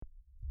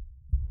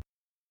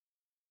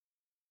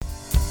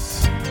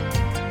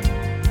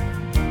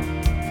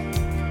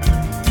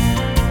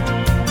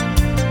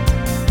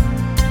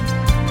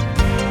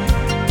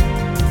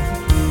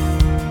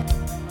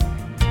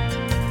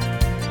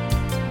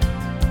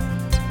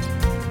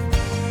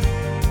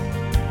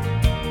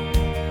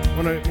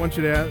want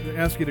you to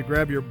ask you to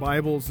grab your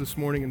Bibles this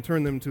morning and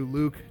turn them to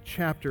Luke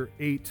chapter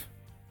 8.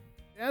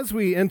 As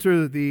we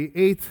enter the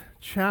 8th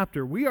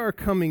chapter, we are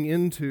coming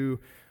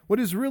into what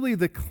is really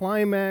the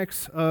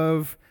climax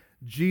of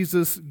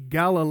Jesus'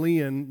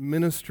 Galilean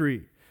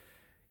ministry.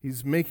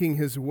 He's making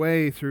his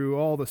way through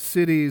all the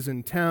cities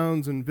and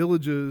towns and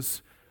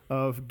villages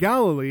of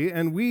Galilee,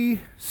 and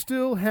we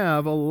still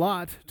have a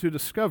lot to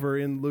discover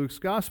in Luke's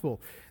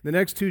gospel. The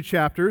next two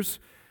chapters,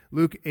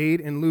 Luke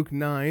 8 and Luke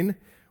 9,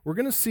 we're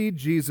going to see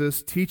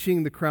Jesus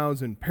teaching the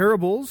crowds in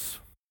parables,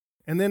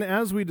 and then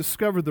as we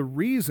discover the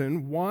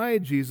reason why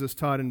Jesus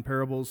taught in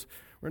parables,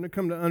 we're going to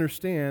come to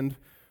understand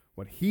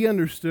what he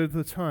understood at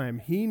the time.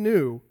 He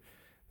knew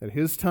that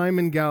his time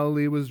in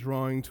Galilee was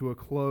drawing to a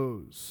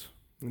close.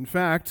 In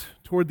fact,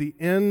 toward the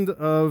end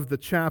of the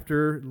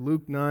chapter,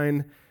 Luke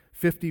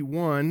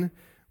 9:51,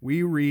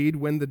 we read,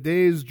 "When the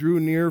days drew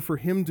near for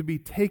him to be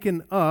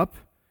taken up,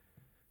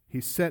 he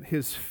set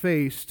his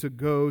face to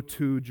go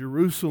to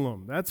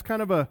Jerusalem." That's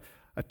kind of a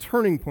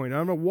turning point,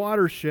 a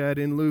watershed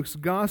in Luke's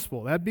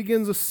gospel. That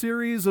begins a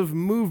series of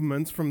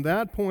movements from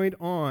that point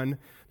on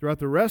throughout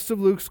the rest of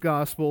Luke's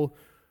gospel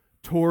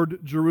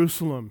toward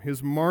Jerusalem.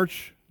 His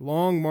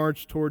long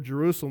march toward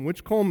Jerusalem,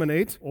 which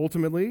culminates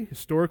ultimately,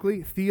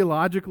 historically,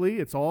 theologically,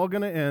 it's all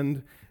going to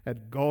end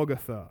at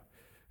Golgotha,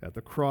 at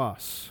the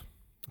cross.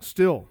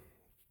 Still,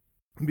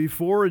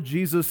 before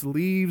Jesus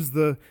leaves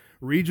the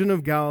region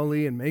of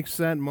Galilee and makes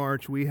that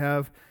march, we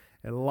have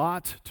a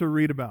lot to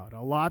read about,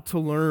 a lot to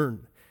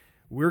learn.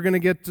 We're going to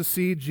get to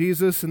see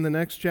Jesus in the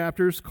next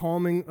chapters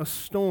calming a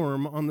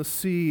storm on the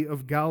Sea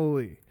of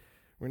Galilee.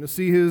 We're going to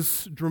see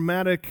his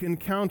dramatic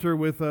encounter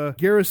with a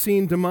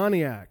Gerasene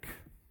demoniac.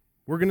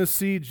 We're going to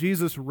see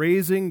Jesus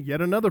raising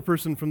yet another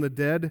person from the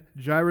dead,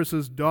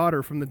 Jairus'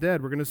 daughter from the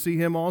dead. We're going to see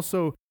him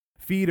also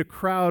feed a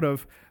crowd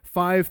of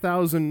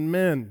 5,000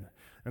 men.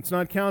 That's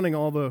not counting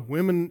all the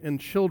women and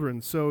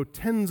children, so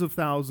tens of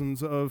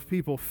thousands of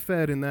people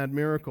fed in that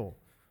miracle.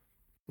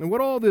 And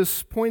what all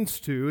this points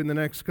to in the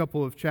next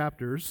couple of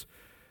chapters: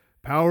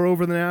 power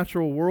over the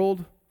natural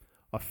world,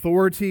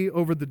 authority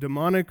over the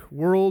demonic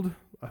world,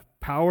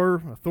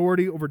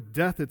 authority over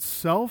death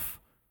itself,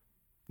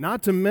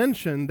 not to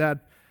mention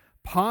that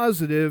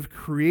positive,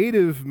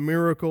 creative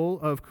miracle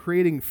of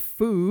creating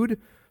food,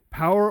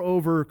 power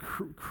over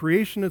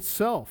creation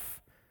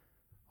itself.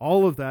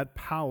 All of that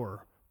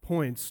power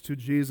points to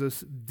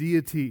Jesus'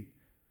 deity.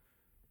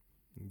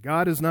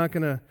 God is not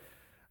going to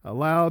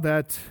allow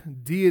that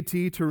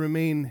deity to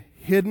remain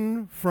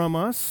hidden from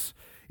us.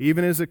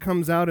 Even as it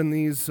comes out in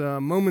these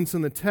moments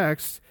in the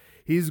text,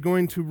 he's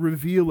going to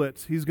reveal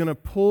it. He's going to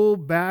pull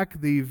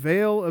back the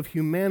veil of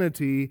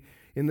humanity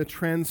in the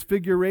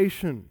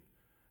transfiguration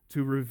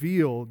to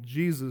reveal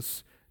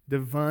Jesus'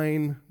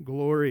 divine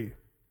glory.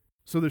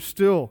 So there's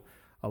still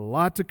a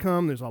lot to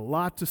come. There's a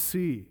lot to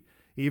see,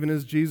 even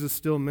as Jesus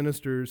still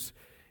ministers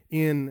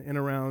in and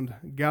around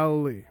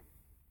Galilee.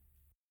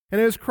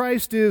 And as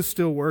Christ is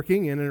still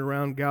working in and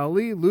around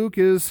Galilee, Luke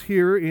is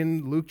here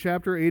in Luke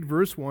chapter 8,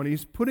 verse 1.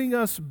 He's putting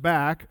us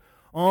back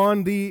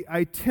on the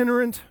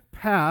itinerant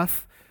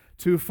path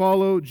to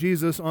follow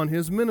Jesus on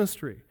his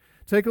ministry.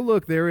 Take a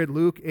look there at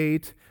Luke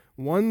 8,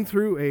 1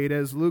 through 8,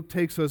 as Luke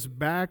takes us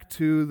back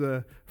to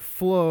the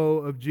flow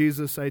of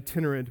Jesus'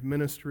 itinerant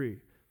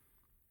ministry.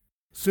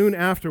 Soon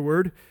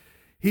afterward,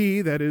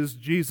 he, that is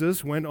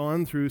Jesus, went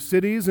on through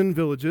cities and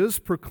villages,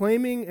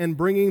 proclaiming and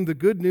bringing the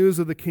good news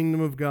of the kingdom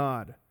of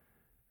God.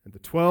 And the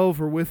 12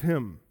 were with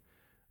him,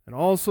 and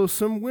also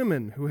some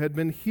women who had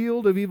been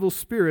healed of evil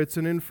spirits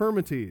and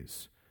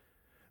infirmities.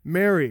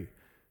 Mary,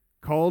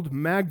 called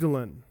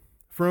Magdalene,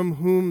 from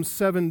whom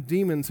 7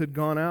 demons had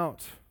gone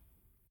out,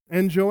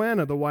 and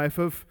Joanna, the wife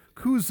of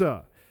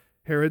Chuza,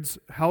 Herod's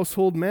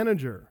household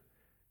manager,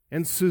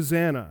 and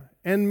Susanna,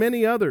 and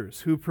many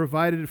others who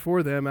provided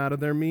for them out of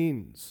their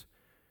means.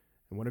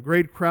 And when a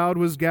great crowd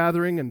was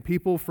gathering and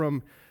people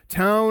from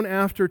town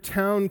after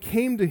town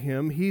came to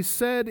him, he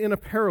said in a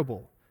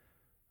parable,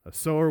 "A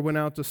sower went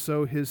out to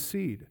sow his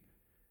seed.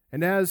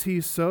 And as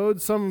he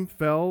sowed, some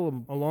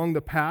fell along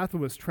the path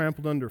and was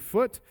trampled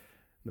underfoot,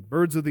 and the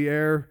birds of the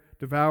air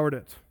devoured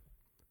it.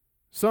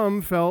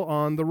 Some fell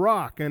on the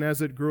rock, and as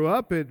it grew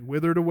up, it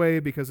withered away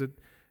because it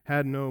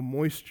had no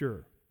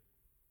moisture.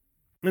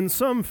 And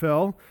some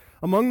fell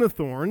among the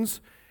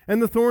thorns,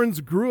 and the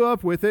thorns grew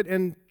up with it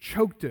and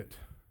choked it.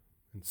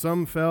 And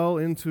some fell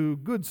into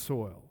good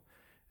soil,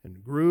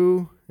 and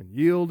grew and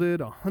yielded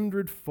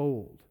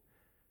 100-fold.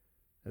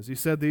 As he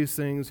said these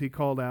things, he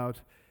called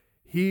out,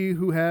 'He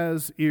who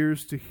has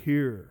ears to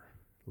hear,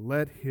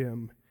 let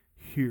him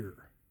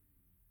hear.'"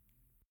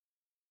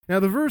 Now,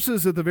 the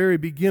verses at the very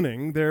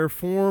beginning there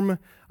form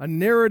a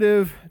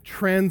narrative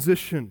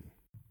transition.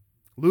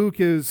 Luke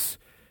is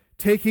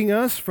taking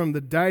us from the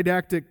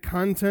didactic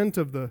content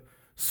of the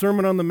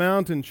Sermon on the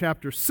Mount in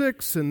chapter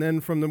 6, and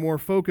then from the more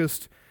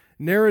focused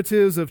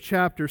narratives of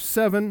chapter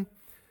 7.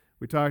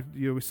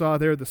 We saw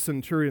there the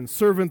centurion's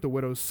servant, the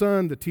widow's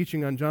son, the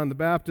teaching on John the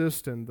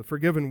Baptist, and the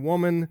forgiven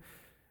woman.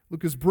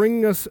 Luke is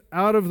bringing us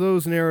out of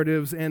those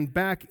narratives and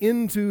back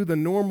into the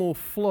normal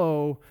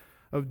flow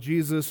of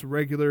Jesus'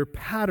 regular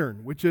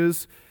pattern, which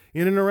is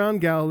in and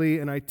around Galilee,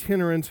 an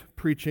itinerant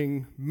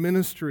preaching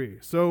ministry.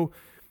 So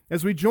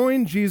as we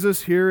join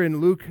Jesus here in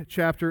Luke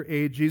chapter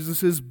 8,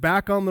 Jesus is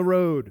back on the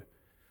road.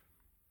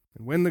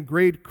 And when the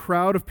great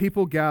crowd of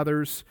people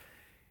gathers,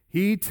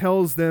 he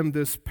tells them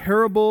this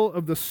parable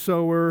of the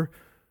sower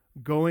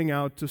going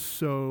out to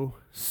sow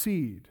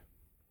seed.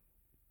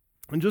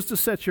 And just to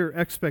set your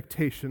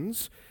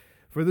expectations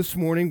for this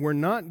morning, we're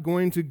not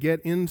going to get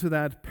into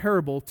that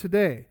parable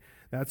today.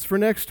 That's for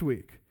next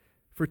week.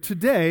 For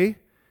today,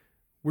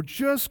 we're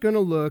just going to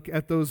look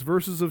at those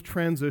verses of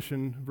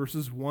transition,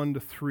 verses 1 to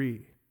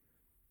 3.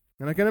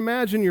 And I can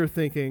imagine you're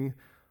thinking,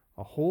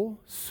 a whole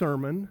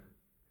sermon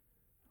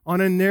on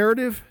a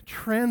narrative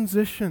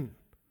transition.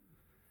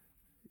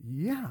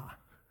 Yeah.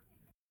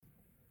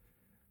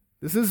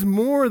 This is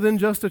more than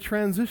just a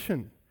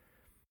transition.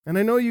 And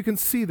I know you can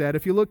see that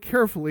if you look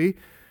carefully.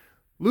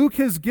 Luke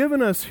has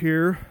given us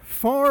here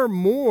far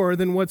more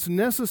than what's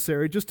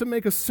necessary just to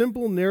make a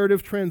simple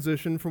narrative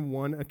transition from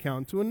one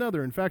account to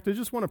another. In fact, I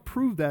just want to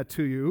prove that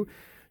to you,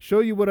 show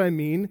you what I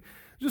mean.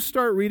 Just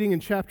start reading in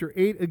chapter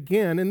 8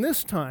 again, and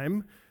this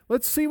time,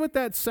 let's see what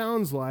that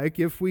sounds like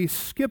if we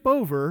skip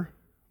over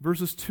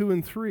verses 2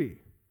 and 3. It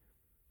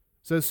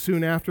says,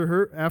 soon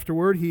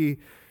afterward, he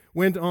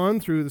went on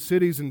through the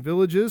cities and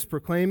villages,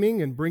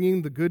 proclaiming and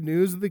bringing the good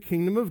news of the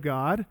kingdom of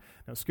God.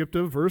 Now skip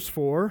to verse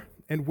 4.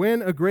 And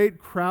when a great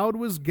crowd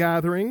was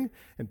gathering,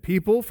 and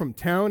people from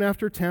town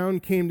after town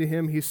came to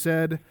him, he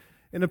said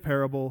in a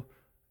parable,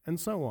 and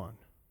so on.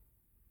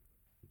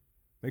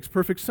 Makes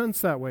perfect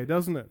sense that way,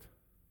 doesn't it?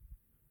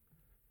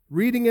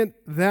 Reading it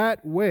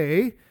that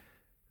way,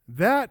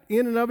 that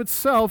in and of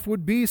itself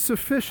would be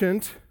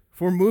sufficient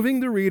for moving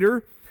the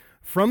reader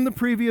from the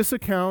previous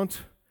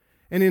account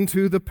and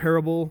into the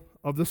parable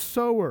of the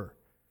sower.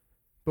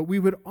 But we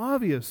would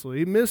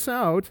obviously miss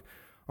out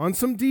on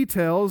some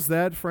details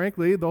that,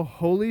 frankly, the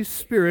Holy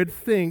Spirit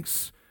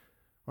thinks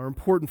are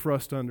important for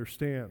us to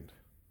understand.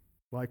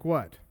 Like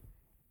what?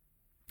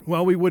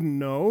 Well, we wouldn't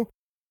know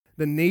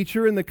the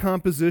nature and the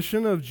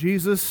composition of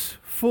Jesus'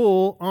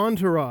 full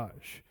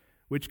entourage,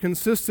 which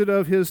consisted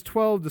of his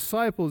 12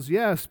 disciples,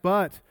 yes,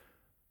 but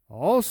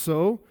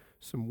also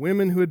some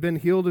women who had been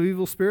healed of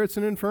evil spirits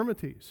and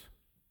infirmities.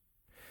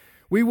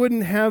 We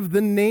wouldn't have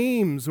the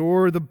names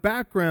or the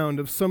background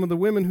of some of the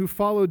women who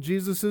followed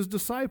Jesus'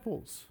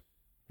 disciples.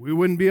 We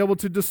wouldn't be able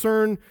to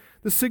discern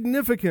the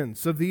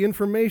significance of the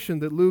information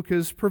that Luke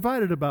has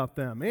provided about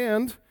them.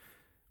 And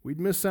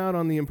we'd miss out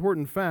on the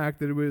important fact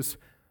that it was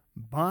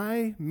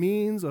by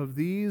means of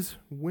these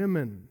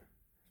women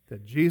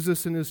that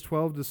Jesus and his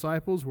 12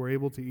 disciples were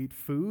able to eat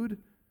food,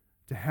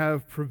 to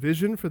have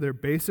provision for their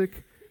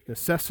basic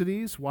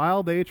necessities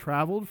while they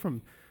traveled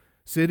from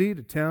city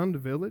to town to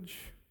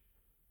village.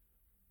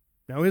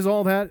 Now, is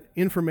all that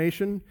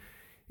information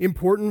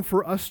important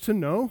for us to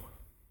know?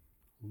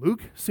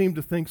 Luke seemed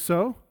to think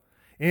so,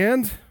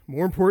 and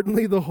more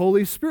importantly, the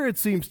Holy Spirit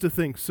seems to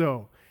think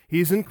so.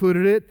 He's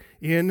included it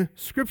in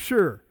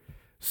Scripture.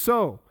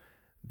 So,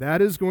 that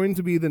is going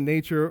to be the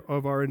nature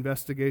of our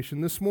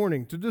investigation this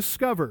morning, to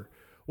discover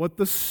what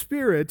the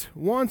Spirit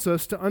wants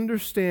us to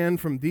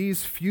understand from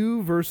these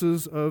few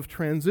verses of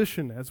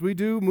transition. As we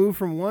do move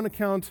from one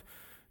account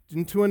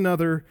into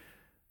another,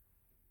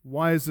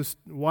 why is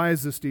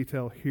this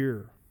detail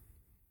here?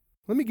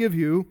 Let me give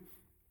you,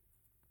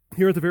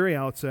 here at the very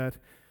outset,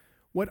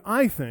 what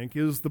I think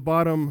is the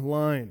bottom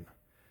line.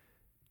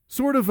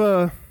 Sort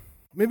of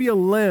maybe a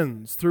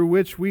lens through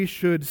which we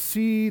should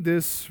see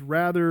this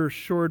rather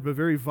short but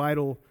very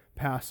vital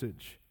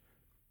passage.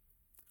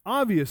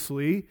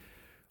 Obviously,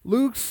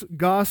 Luke's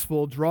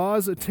gospel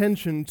draws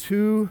attention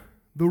to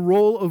the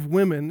role of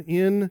women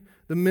in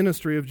the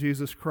ministry of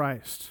Jesus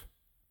Christ.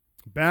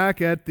 Back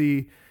at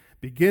the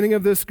beginning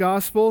of this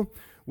gospel,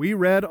 we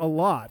read a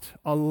lot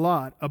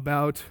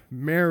about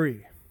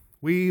Mary.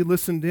 We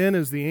listened in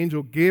as the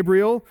angel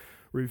Gabriel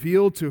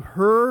revealed to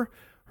her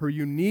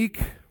unique,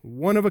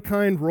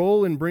 one-of-a-kind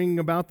role in bringing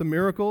about the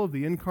miracle of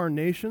the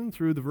incarnation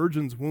through the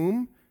virgin's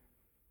womb.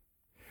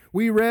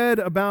 We read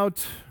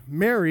about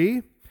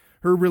Mary,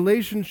 her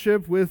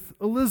relationship with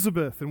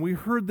Elizabeth, and we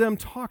heard them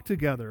talk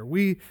together.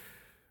 We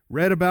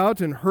read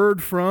about and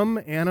heard from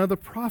Anna the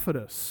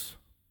prophetess.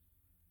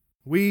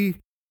 We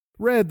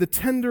read the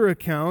tender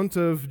account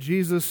of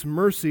Jesus'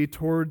 mercy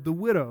toward the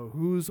widow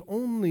whose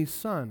only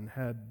son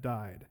had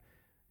died.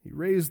 He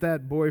raised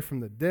that boy from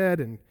the dead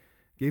and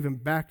gave him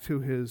back to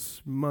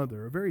his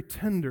mother. A very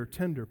tender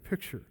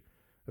picture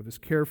of his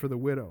care for the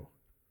widow.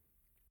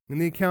 In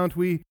the account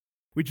we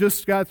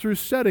just got through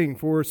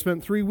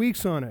spent 3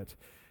 weeks on it.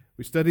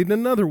 We studied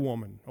another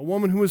woman, a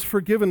woman who was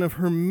forgiven of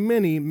her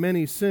many,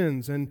 many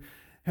sins and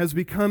has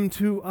become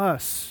to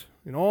us,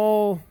 in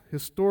all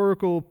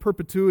historical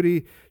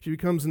perpetuity, she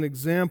becomes an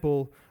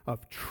example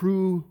of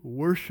true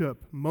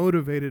worship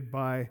motivated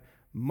by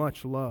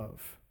much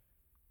love.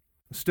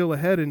 Still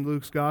ahead in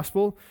Luke's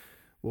gospel,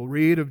 we'll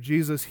read of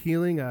Jesus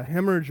healing a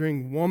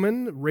hemorrhaging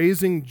woman,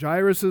 raising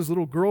Jairus'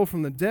 little girl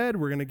from the dead.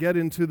 We're going to get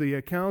into the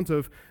account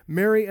of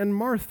Mary and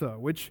Martha,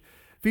 which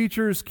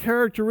features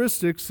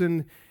characteristics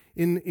in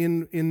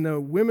the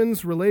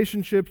women's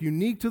relationship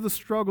unique to the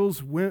struggles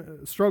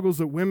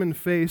that women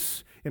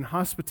face in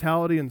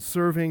hospitality and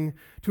serving,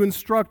 to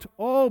instruct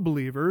all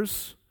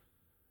believers,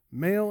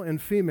 male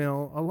and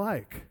female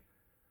alike,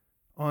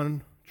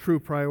 on true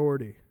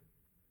priority.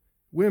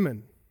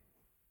 Women,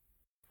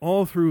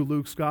 all through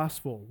Luke's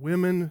gospel,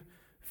 women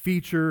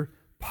feature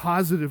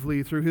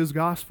positively through his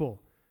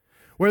gospel.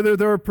 Whether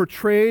they're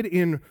portrayed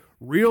in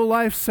real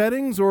life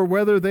settings or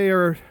whether they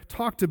are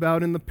talked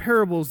about in the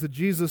parables that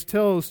Jesus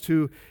tells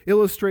to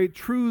illustrate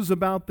truths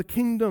about the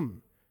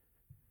kingdom.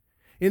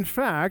 In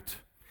fact,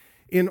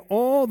 in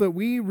all that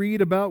we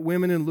read about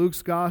women in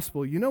Luke's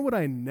gospel, you know what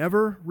I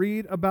never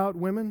read about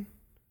women?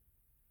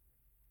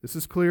 This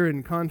is clear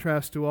in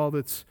contrast to all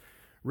that's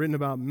written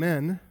about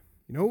men.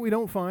 You know what we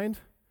don't find?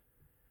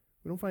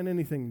 We don't find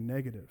anything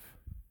negative.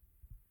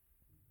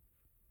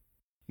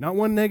 Not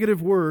one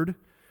negative word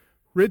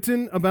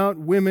written about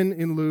women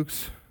in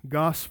Luke's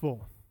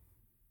gospel.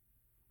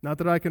 Not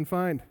that I can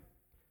find.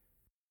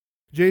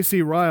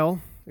 J.C.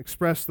 Ryle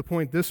expressed the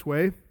point this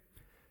way.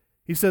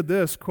 He said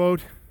this,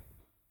 quote,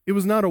 "It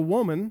was not a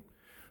woman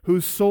who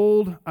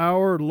sold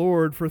our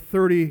Lord for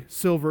 30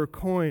 silver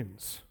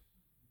coins.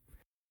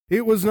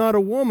 It was not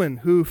a woman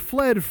who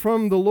fled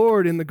from the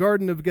Lord in the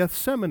Garden of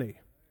Gethsemane.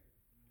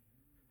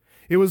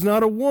 It was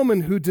not a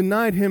woman who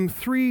denied him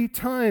 3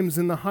 times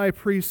in the high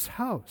priest's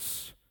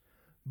house.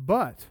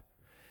 But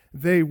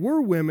they were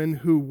women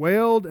who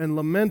wailed and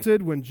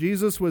lamented when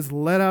Jesus was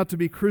led out to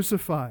be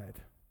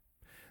crucified.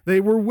 They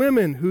were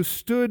women who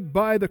stood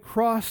by the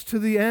cross to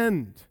the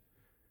end.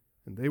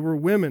 And they were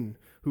women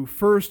who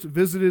first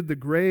visited the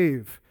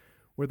grave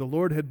where the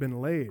Lord had been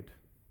laid."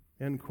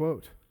 End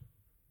quote.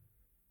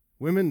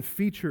 Women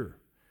feature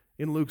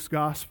in Luke's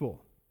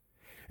gospel.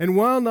 And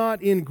while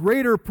not in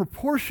greater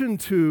proportion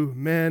to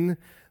men,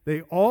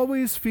 they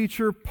always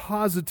feature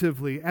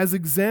positively as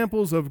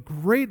examples of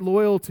great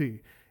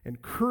loyalty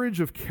and courage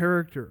of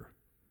character.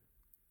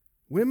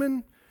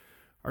 Women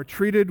are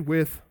treated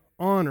with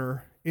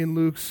honor in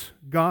Luke's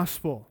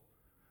gospel.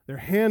 They're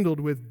handled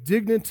with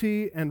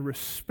dignity and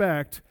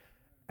respect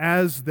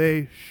as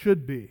they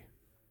should be.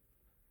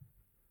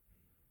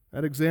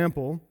 That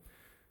example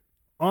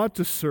ought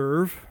to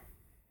serve,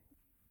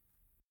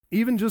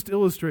 even just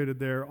illustrated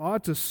there,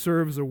 ought to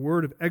serve as a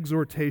word of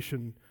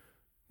exhortation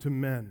to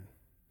men,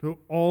 to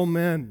all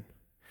men,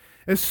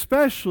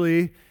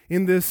 especially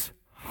in this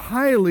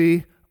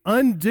highly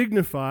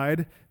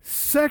undignified,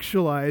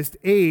 sexualized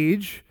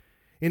age,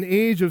 an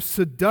age of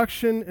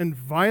seduction and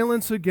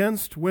violence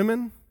against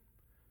women,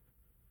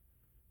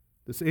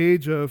 this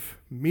age of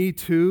Me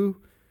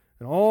Too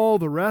and all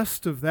the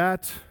rest of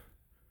that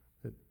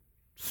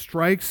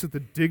strikes at the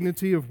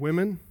dignity of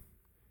women.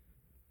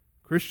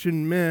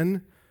 Christian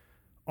men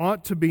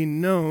ought to be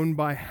known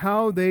by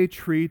how they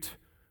treat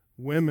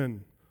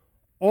women,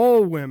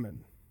 all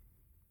women,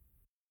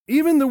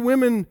 even the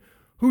women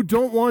who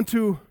don't want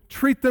to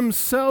treat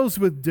themselves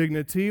with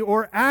dignity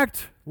or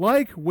act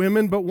like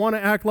women but want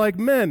to act like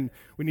men.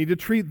 We need to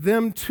treat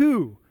them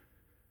too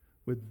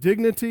with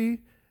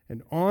dignity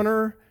and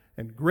honor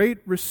and great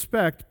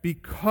respect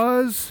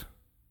because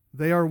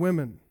they are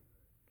women.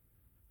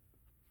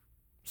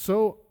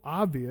 So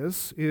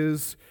obvious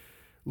is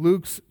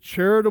Luke's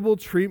charitable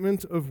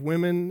treatment of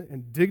women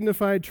and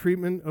dignified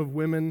treatment of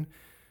women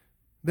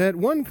that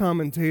one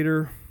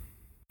commentator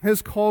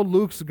has called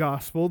Luke's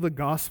gospel the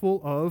gospel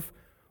of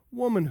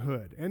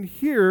womanhood. And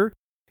here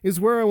is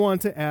where I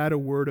want to add a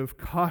word of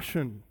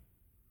caution.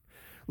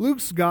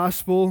 Luke's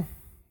gospel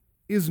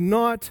is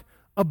not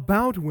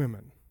about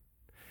women.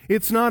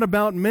 It's not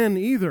about men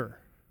either.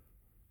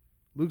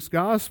 Luke's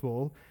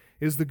gospel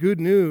is the good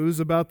news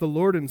about the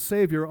Lord and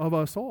Savior of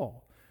us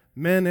all,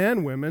 men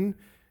and women.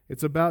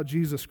 It's about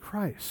Jesus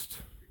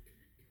Christ.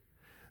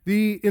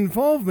 The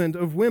involvement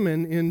of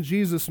women in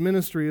Jesus'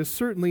 ministry is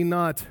certainly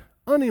not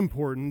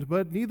unimportant,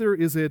 but neither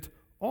is it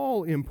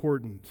all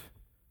important.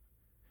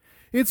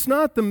 It's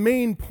not the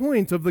main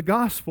point of the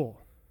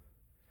gospel,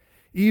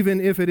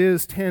 even if it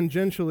is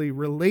tangentially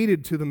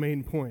related to the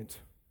main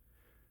point.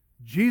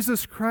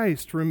 Jesus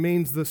Christ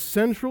remains the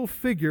central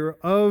figure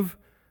of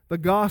the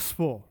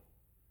gospel.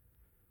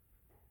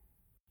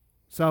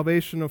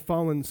 Salvation of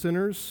fallen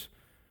sinners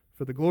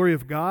for the glory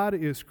of God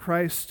is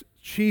Christ's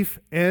chief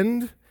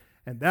end,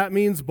 and that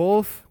means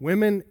both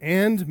women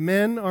and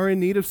men are in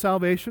need of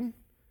salvation,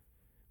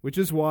 which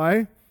is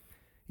why,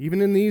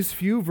 even in these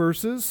few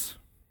verses,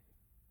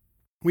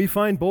 we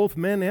find both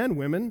men and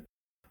women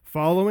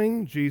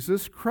following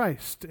Jesus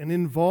Christ and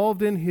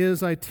involved in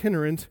his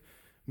itinerant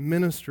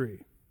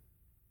ministry.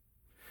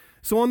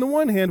 So on the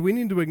one hand, we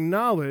need to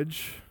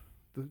acknowledge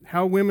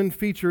how women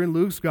feature in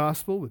Luke's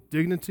gospel with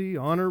dignity,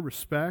 honor,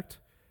 respect.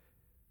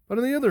 But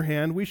on the other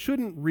hand, we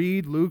shouldn't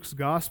read Luke's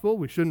gospel.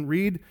 We shouldn't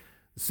read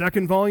the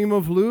second volume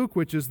of Luke,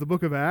 which is the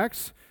book of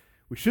Acts.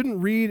 We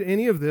shouldn't read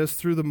any of this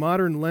through the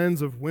modern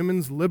lens of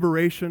women's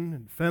liberation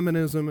and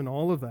feminism and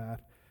all of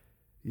that.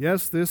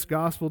 Yes, this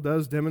gospel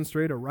does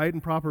demonstrate a right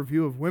and proper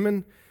view of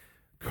women,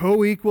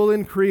 co-equal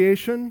in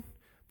creation,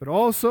 but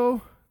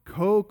also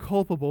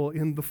co-culpable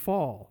in the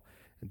fall.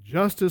 And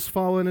just as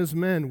fallen as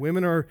men,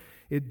 women are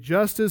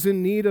just as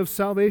in need of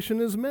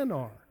salvation as men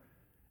are.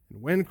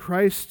 And when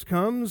Christ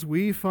comes,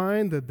 we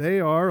find that they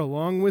are,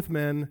 along with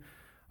men,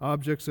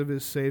 objects of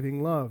his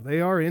saving love. They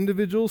are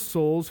individual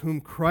souls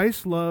whom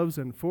Christ loves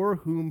and for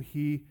whom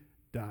he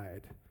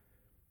died.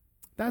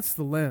 That's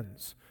the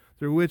lens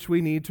through which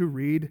we need to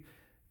read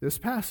this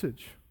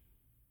passage.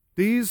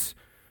 These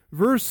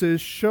verses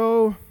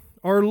show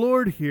our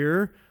Lord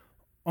here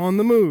on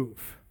the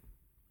move.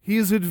 He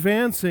is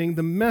advancing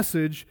the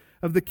message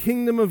of the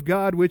kingdom of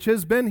God, which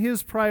has been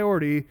his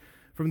priority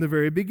from the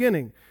very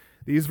beginning.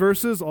 These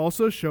verses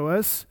also show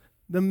us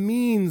the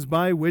means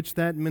by which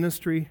that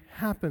ministry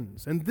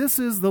happens. And this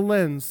is the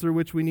lens through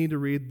which we need to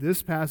read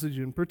this passage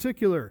in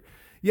particular.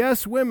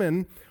 Yes,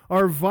 women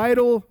are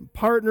vital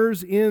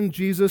partners in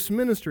Jesus'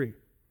 ministry.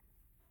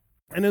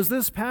 And as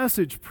this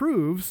passage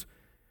proves,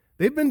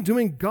 they've been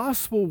doing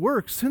gospel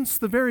work since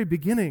the very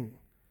beginning.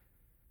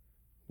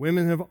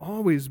 Women have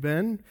always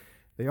been,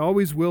 they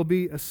always will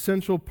be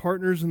essential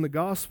partners in the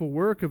gospel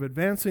work of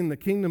advancing the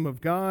kingdom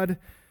of God.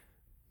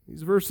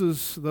 These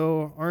verses,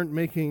 though, aren't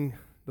making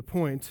the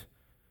point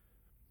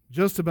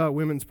just about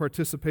women's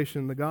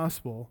participation in the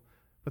gospel,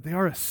 but they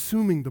are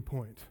assuming the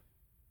point.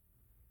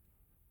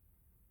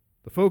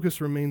 The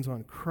focus remains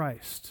on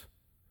Christ.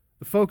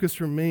 The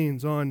focus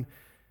remains on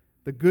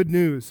the good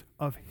news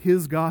of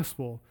his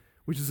gospel,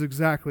 which is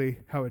exactly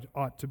how it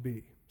ought to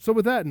be. So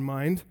with that in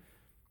mind,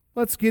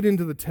 let's get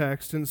into the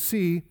text and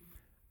see,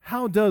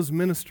 how does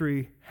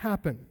ministry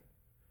happen?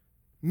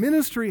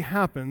 Ministry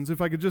happens, if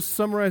I could just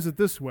summarize it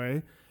this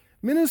way,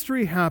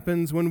 ministry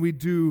happens when we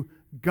do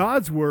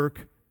God's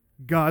work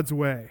God's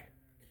way.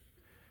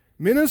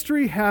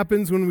 Ministry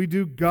happens when we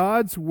do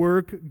God's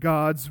work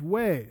God's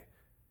way.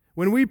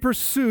 When we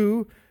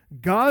pursue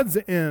God's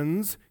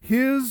ends,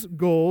 his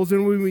goals,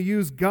 and when we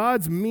use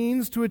God's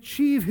means to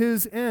achieve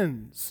his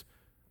ends.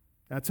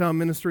 That's how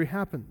ministry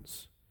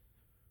happens.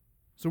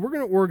 So we're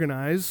going to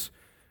organize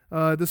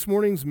this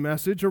morning's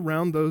message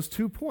around those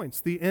 2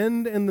 points, the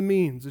end and the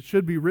means. It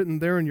should be written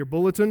there in your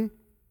bulletin.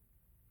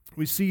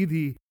 We see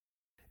the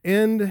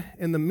end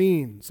and the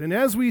means. And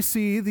as we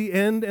see the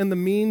end and the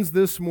means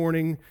this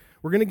morning,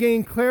 we're going to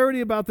gain clarity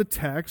about the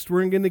text.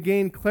 We're going to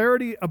gain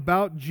clarity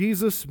about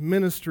Jesus'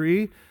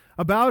 ministry,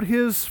 about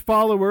his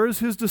followers,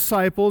 his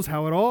disciples,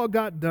 how it all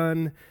got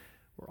done.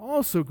 We're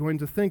also going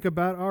to think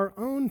about our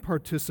own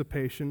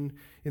participation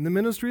in the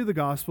ministry of the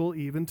gospel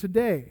even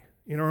today,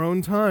 in our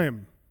own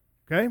time.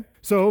 Okay?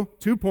 So,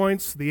 2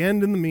 points, the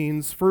end and the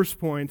means. First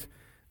point,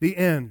 the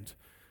end.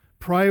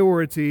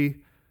 Priority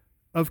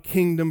of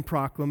kingdom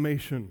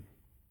proclamation.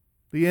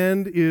 The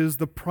end is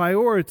the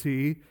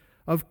priority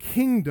of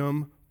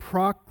kingdom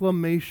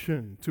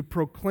proclamation, to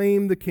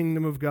proclaim the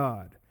kingdom of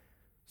God.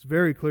 It's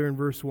very clear in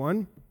verse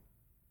 1.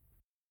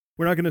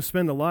 We're not going to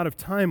spend a lot of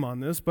time on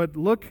this, but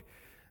look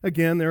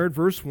again there at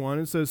verse 1.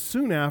 It says,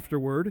 soon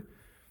afterward,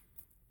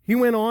 he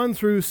went on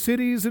through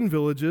cities and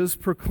villages,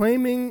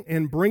 proclaiming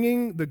and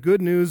bringing the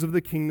good news of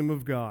the kingdom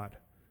of God.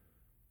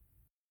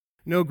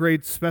 No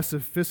great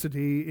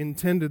specificity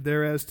intended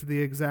there as to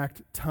the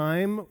exact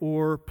time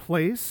or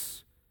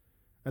place.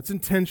 That's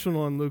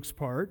intentional on Luke's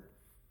part.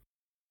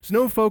 There's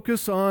no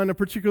focus on a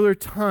particular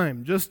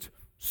time, just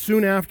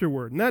soon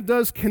afterward. And that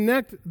does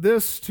connect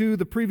this to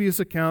the previous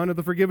account of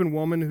the forgiven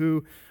woman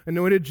who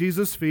anointed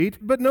Jesus' feet,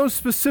 but no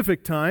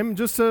specific time,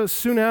 just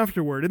soon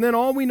afterward. And then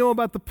all we know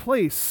about the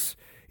place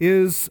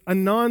is a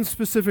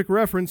non-specific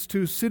reference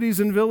to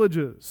cities and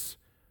villages,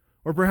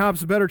 or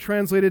perhaps better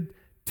translated,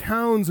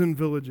 towns and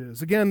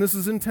villages. Again, this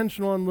is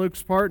intentional on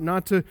Luke's part,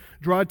 not to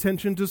draw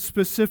attention to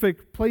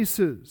specific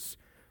places.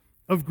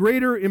 Of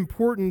greater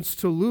importance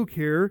to Luke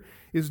here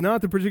is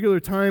not the particular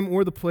time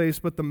or the place,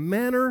 but the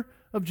manner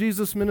of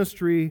Jesus'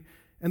 ministry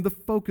and the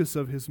focus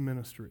of his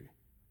ministry.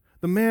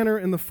 The manner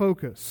and the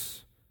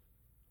focus.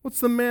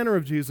 What's the manner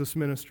of Jesus'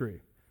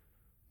 ministry?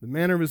 The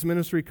manner of his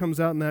ministry comes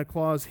out in that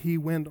clause, he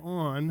went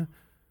on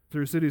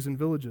through cities and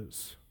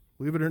villages.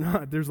 Believe it or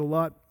not, there's a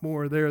lot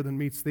more there than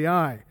meets the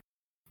eye.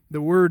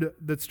 The word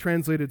that's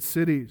translated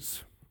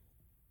cities,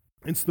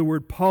 it's the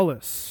word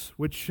polis,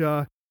 which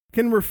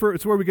can refer,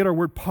 it's where we get our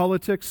word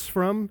politics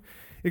from.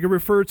 It can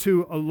refer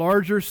to a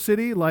larger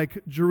city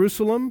like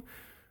Jerusalem,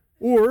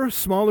 or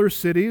smaller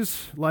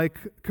cities like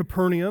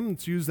Capernaum.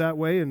 It's used that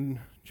way in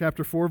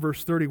chapter 4,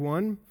 verse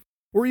 31.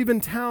 Or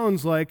even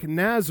towns like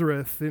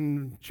Nazareth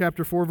in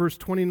chapter 4, verse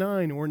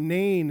 29, or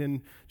Nain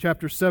in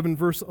chapter 7,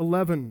 verse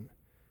 11.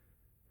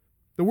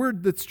 The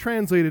word that's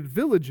translated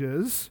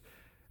villages,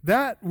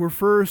 that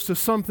refers to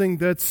something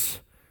that's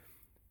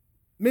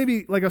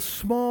maybe like a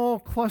small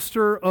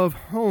cluster of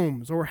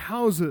homes or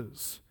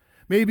houses,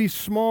 maybe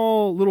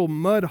small little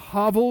mud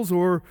hovels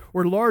or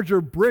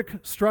larger brick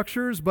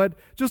structures, but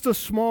just a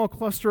small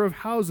cluster of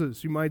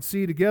houses you might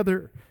see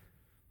together.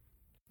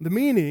 The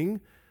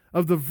meaning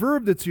of the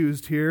verb that's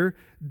used here,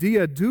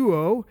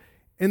 diaduo,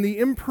 And the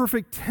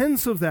imperfect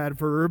tense of that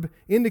verb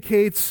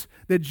indicates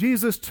that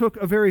Jesus took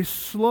a very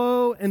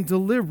slow and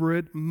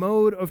deliberate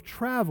mode of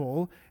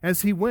travel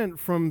as he went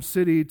from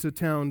city to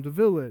town to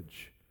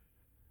village.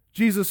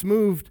 Jesus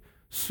moved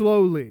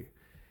slowly.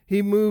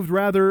 He moved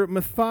rather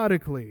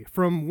methodically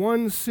from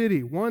one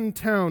city, one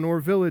town or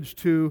village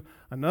to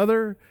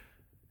another,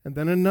 and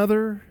then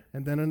another,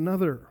 and then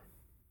another.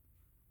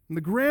 And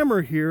the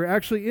grammar here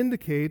actually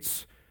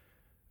indicates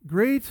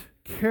great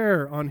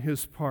care on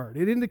his part.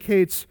 It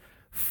indicates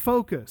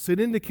focus. It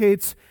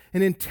indicates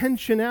an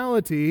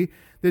intentionality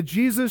that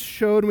Jesus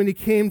showed when he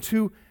came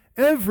to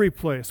every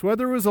place,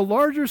 whether it was a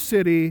larger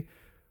city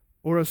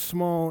or a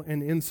small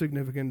and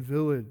insignificant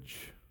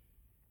village.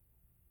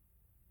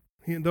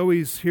 Though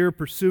he's here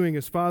pursuing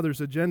his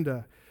Father's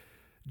agenda,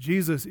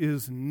 Jesus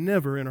is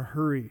never in a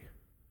hurry.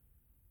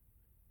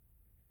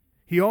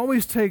 He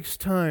always takes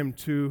time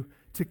to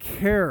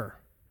care.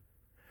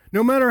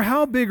 No matter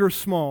how big or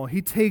small,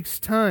 he takes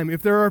time.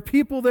 If there are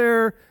people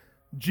there,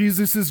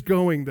 Jesus is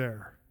going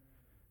there.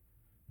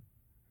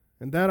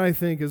 And that, I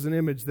think, is an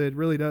image that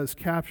really does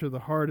capture the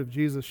heart of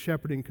Jesus'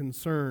 shepherding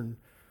concern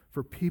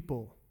for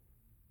people.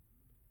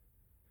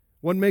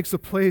 What makes a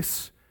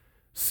place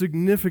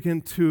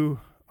significant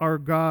to our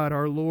God,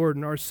 our Lord,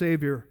 and our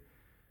Savior?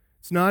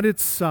 It's not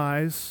its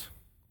size.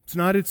 It's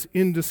not its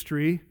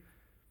industry.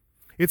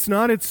 It's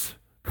not its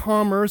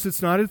commerce.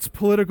 It's not its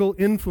political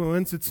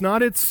influence. It's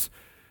not its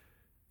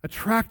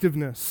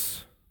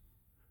attractiveness.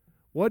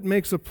 What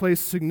makes a place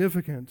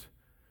significant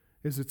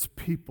is its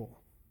people.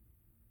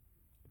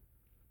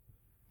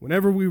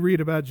 Whenever we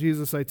read about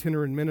Jesus'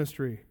 itinerant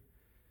ministry,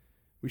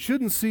 we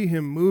shouldn't see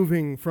him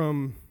moving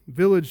from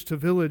village to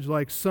village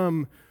like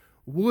some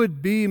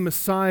would-be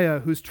Messiah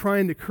who's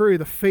trying to curry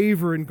the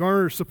favor and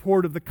garner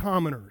support of the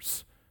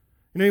commoners.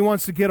 He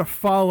wants to get a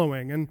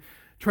following and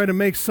try to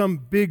make some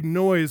big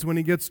noise when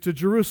he gets to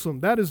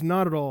Jerusalem. That is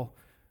not at all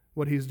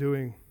what he's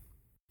doing.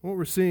 What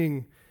we're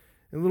seeing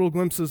in little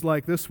glimpses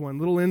like this one,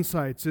 little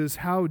insights, is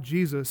how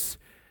Jesus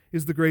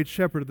is the great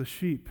shepherd of the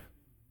sheep.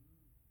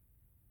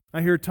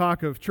 I hear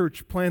talk of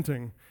church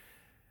planting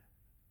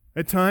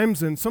at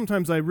times, and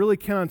sometimes I really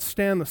cannot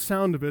stand the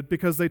sound of it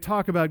because they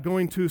talk about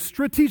going to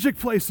strategic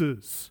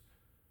places.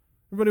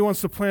 Everybody wants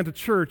to plant a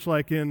church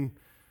like in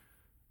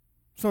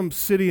some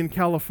city in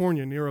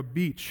California near a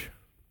beach,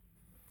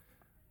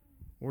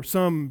 or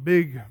some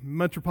big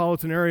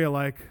metropolitan area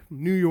like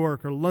New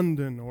York or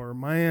London or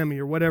Miami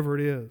or whatever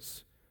it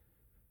is.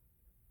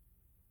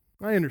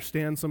 I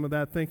understand some of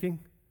that thinking,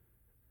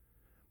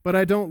 but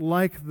I don't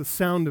like the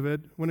sound of it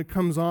when it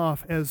comes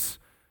off as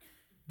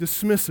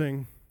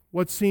dismissing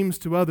what seems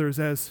to others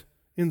as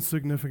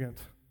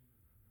insignificant.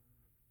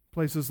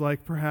 Places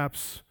like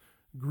perhaps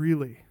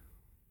Greeley.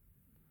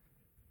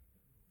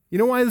 You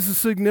know why this is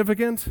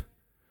significant?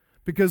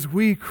 Because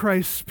we,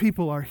 Christ's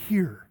people, are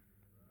here.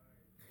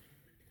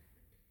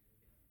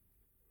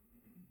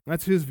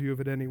 That's his view of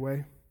it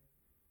anyway.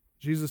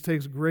 Jesus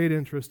takes great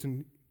interest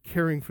in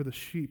caring for the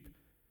sheep,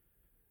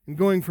 and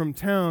going from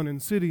town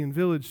and city and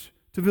village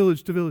to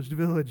village to village to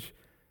village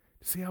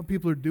to see how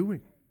people are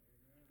doing.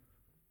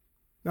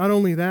 Not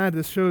only that,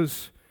 this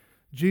shows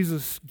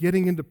Jesus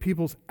getting into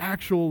people's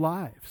actual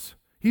lives.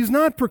 He's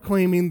not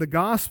proclaiming the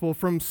gospel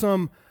from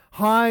some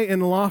high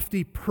and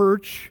lofty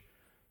perch.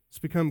 It's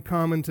become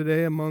common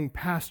today among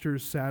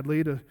pastors,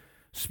 sadly, to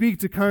speak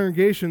to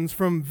congregations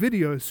from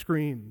video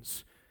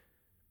screens.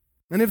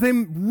 And if they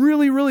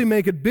really, really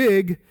make it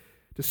big,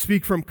 to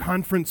speak from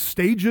conference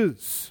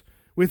stages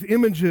with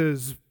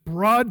images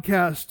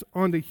broadcast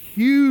onto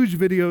huge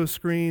video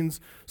screens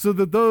so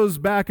that those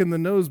back in the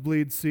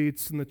nosebleed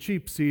seats and the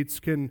cheap seats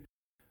can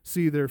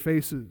see their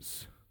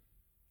faces.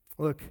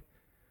 Look,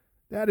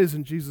 that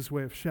isn't Jesus'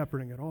 way of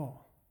shepherding at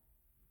all.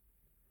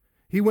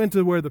 He went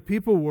to where the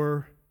people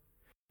were.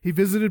 He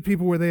visited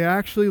people where they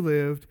actually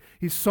lived.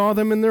 He saw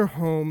them in their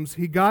homes.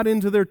 He got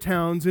into their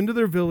towns, into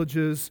their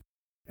villages,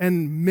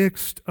 and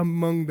mixed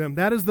among them.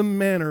 That is the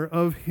manner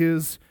of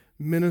his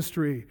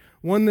ministry,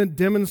 one that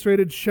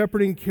demonstrated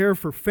shepherding care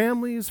for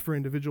families, for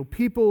individual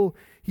people.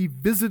 He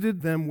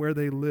visited them where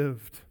they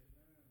lived.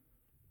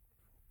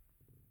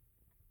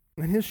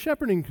 And his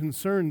shepherding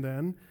concern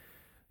then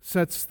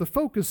sets the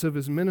focus of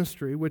his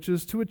ministry, which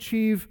is to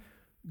achieve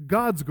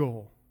God's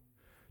goal,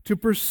 to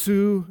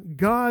pursue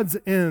God's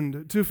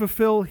end, to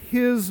fulfill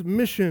his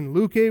mission.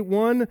 Luke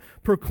 8:1,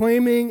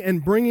 proclaiming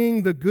and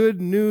bringing the good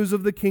news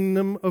of the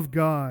kingdom of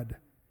God.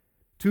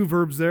 Two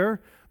verbs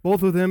there,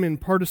 both of them in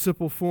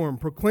participle form,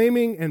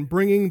 proclaiming and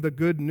bringing the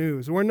good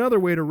news. Or another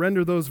way to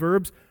render those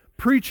verbs,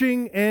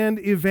 preaching and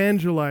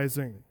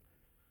evangelizing.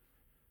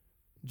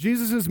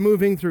 Jesus is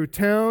moving through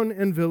town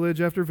and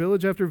village after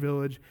village after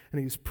village,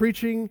 and he's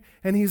preaching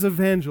and he's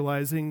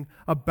evangelizing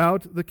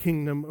about the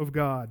kingdom of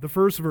God. The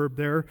first verb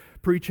there,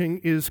 preaching,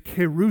 is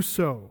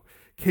kerusso.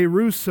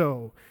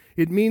 Kerusso.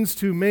 It means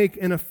to make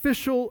an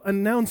official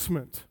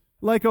announcement,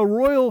 like a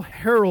royal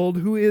herald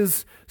who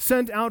is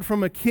sent out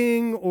from a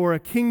king or a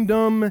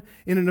kingdom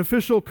in an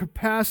official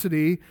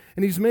capacity,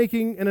 and he's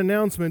making an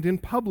announcement in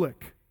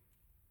public.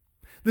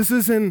 This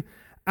is an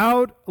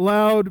out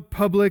loud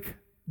public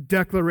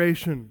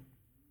declaration.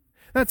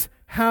 That's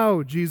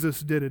how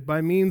Jesus did it,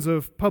 by means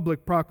of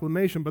public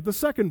proclamation. But the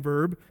second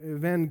verb,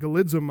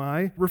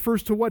 evangelizomai,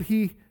 refers to what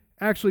he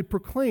actually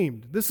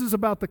proclaimed. This is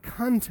about the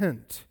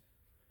content.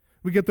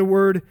 We get the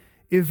word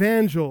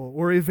evangel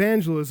or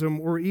evangelism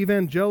or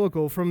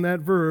evangelical from that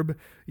verb,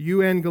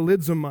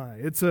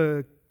 euangelizomai. It's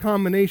a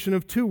combination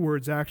of two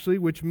words, actually,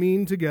 which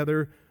mean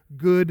together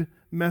good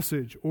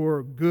message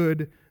or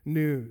good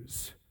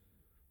news.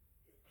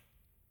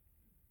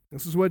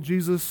 This is what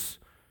Jesus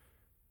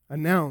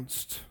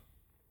announced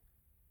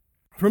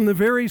from the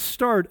very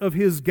start of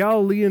his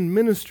Galilean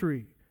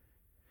ministry,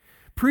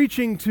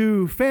 preaching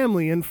to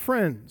family and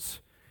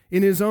friends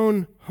in his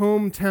own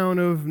hometown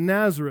of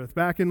Nazareth,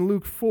 back in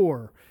Luke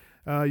 4.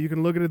 You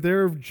can look at it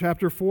there,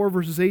 chapter 4,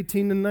 verses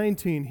 18 and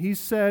 19. He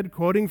said,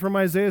 quoting from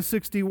Isaiah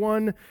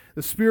 61,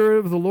 "The Spirit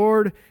of the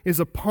Lord is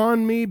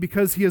upon me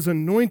because he has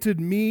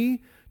anointed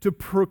me to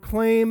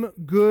proclaim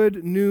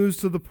good news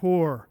to the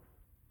poor.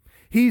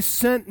 He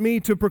sent me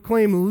to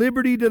proclaim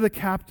liberty to the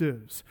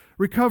captives,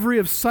 recovery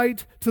of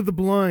sight to the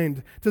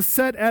blind, to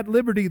set at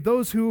liberty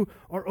those who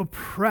are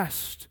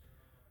oppressed,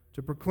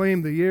 to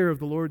proclaim the year of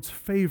the Lord's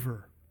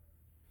favor."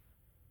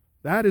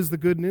 That is the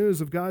good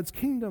news of God's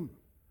kingdom,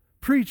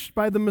 preached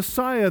by the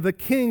Messiah, the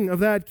King of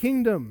that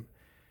kingdom.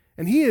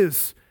 And he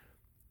is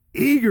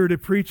eager to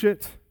preach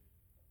it.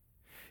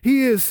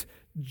 He is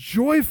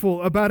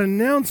joyful about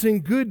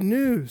announcing good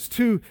news,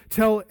 to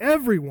tell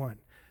everyone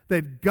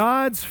that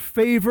God's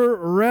favor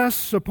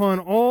rests upon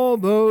all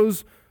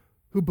those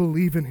who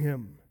believe in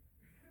him.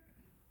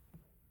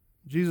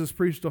 Jesus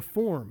preached a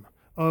form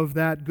of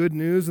that good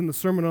news in the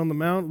Sermon on the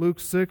Mount,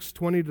 Luke 6,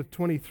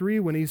 20-23,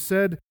 when he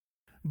said,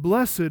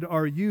 "Blessed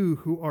are you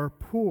who are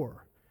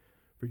poor,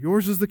 for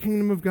yours is the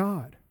kingdom of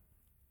God.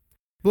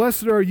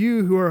 Blessed are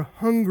you who are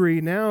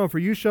hungry now, for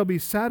you shall be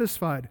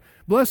satisfied.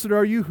 Blessed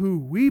are you who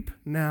weep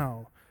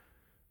now,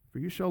 for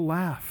you shall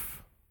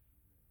laugh.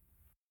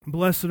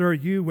 Blessed are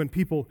you when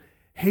people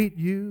hate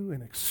you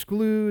and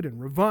exclude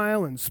and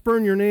revile and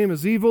spurn your name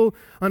as evil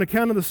on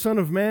account of the Son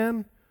of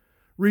Man.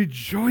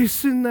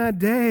 Rejoice in that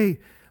day.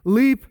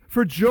 Leap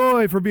for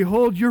joy, for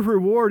behold, your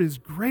reward is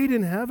great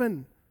in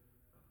heaven."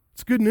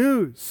 It's good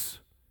news.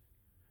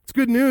 It's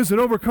good news that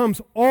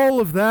overcomes all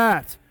of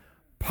that.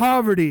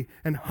 Poverty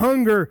and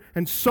hunger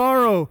and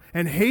sorrow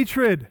and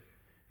hatred.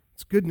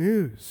 It's good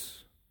news.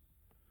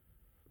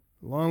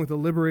 Along with the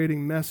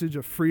liberating message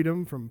of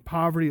freedom from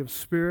poverty of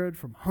spirit,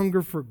 from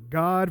hunger for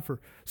God, for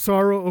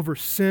sorrow over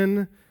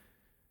sin,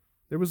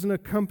 there was an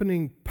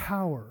accompanying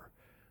power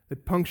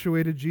that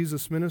punctuated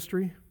Jesus'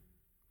 ministry.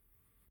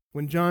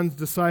 When John's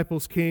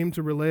disciples came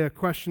to relay a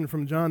question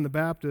from John the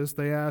Baptist,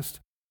 they asked,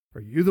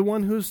 "Are you the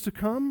one who is to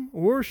come,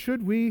 or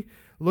should we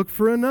look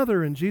for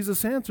another?" And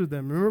Jesus answered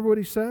them. Remember what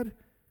he said?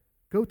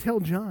 "Go tell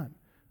John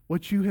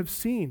what you have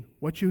seen,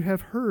 what you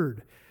have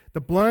heard. The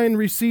blind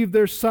receive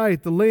their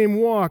sight, the lame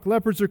walk,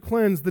 lepers are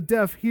cleansed, the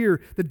deaf hear,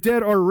 the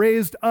dead are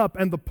raised up,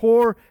 and the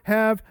poor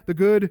have the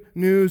good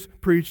news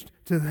preached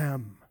to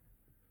them."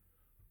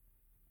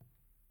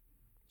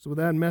 So with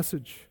that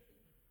message,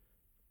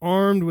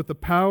 armed with the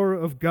power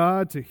of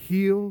God to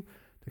heal,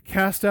 to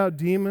cast out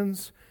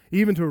demons,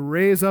 even to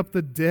raise up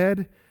the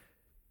dead,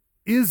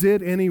 is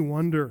it any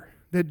wonder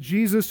that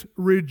Jesus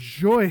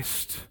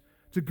rejoiced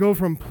to go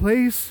from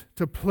place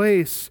to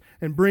place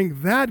and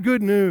bring that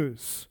good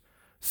news?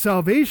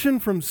 Salvation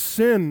from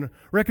sin,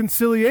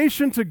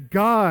 reconciliation to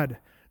God,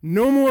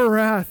 no more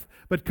wrath,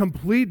 but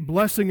complete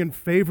blessing and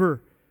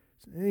favor.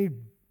 It's any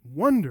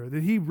wonder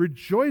that he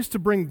rejoiced to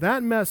bring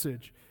that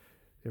message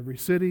to every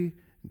city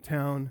and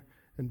town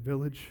and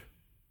village.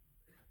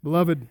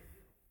 Beloved,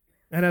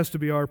 that has to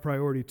be our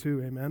priority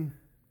too, amen?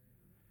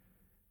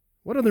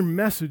 What other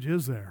message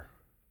is there?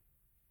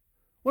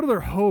 What other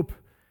hope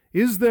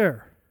is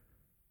there?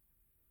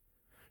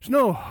 There's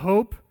no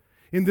hope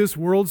in this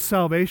world's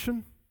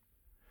salvation.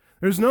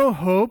 There's no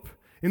hope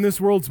in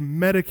this world's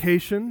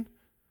medication.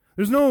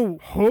 There's no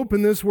hope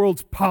in this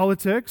world's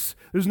politics.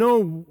 There's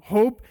no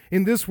hope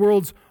in this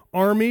world's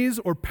armies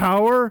or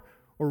power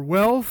or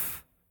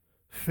wealth,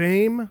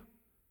 fame.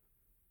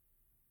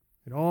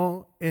 It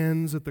all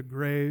ends at the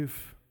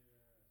grave.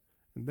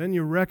 And then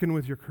you reckon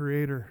with your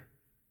Creator.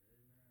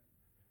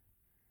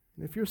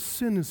 And if your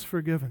sin is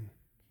forgiven,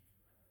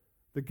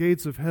 the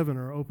gates of heaven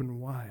are open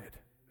wide.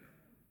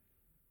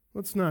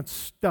 Let's not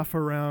stuff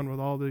around with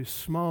all these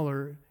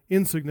smaller,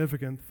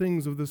 insignificant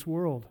things of this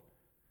world.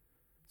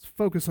 Let's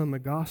focus on the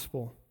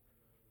gospel.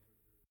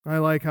 I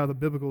like how the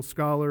biblical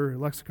scholar,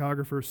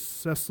 lexicographer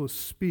Cecilus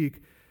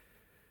Speak,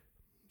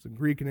 it's a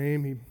Greek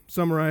name, he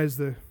summarized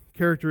the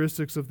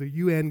characteristics of the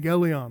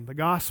euangelion, the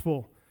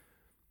gospel.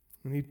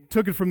 And he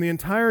took it from the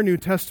entire New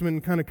Testament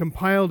and kind of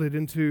compiled it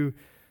into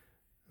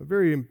a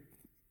very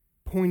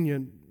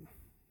poignant,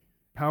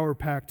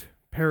 power-packed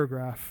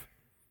paragraph.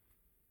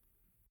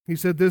 He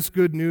said, "This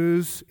good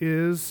news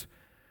is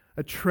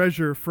a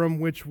treasure from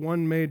which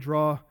one may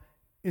draw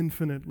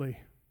infinitely,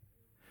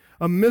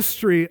 a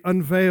mystery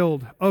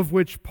unveiled of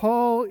which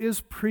Paul is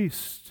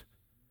priest.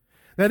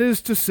 That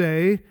is to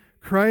say,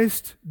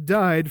 Christ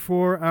died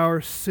for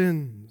our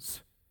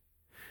sins.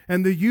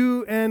 And the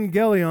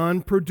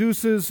euangelion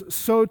produces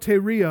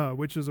soteria,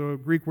 which is a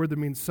Greek word that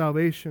means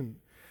salvation.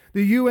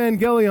 The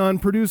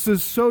euangelion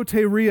produces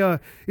soteria,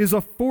 is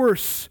a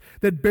force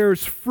that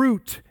bears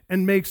fruit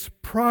and makes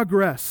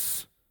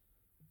progress.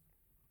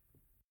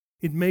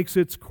 It makes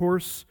its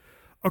course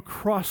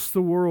across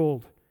the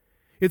world.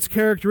 Its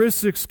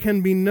characteristics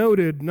can be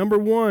noted. Number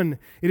one,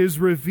 it is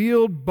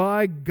revealed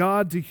by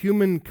God to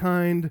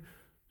humankind,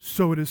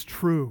 so it is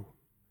true.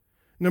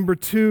 Number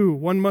two,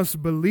 one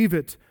must believe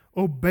it,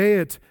 obey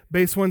it,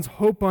 base one's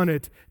hope on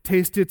it,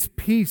 taste its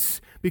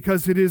peace,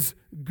 because it is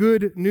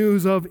good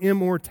news of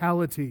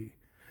immortality.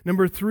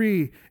 Number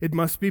three, it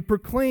must be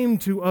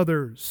proclaimed to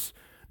others.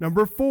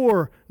 Number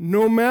four,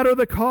 no matter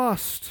the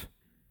cost.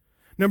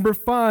 Number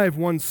five,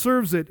 one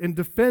serves it and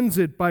defends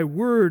it by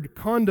word,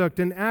 conduct,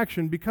 and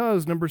action,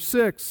 because, number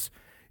six,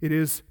 it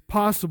is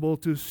possible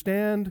to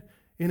stand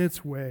in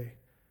its way,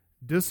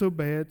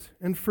 disobey it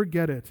and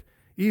forget it,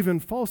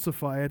 even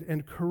falsify it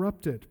and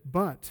corrupt it.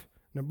 But,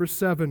 number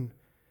seven,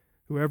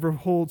 whoever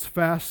holds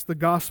fast the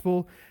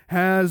gospel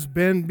has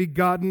been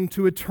begotten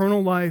to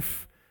eternal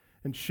life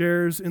and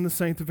shares in the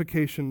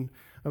sanctification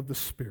of the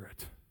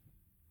Spirit.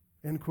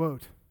 End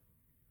quote.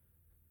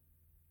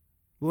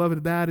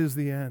 Beloved, that is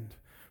the end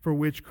for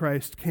which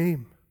Christ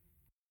came.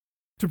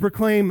 To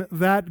proclaim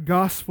that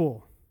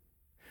gospel,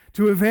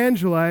 to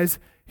evangelize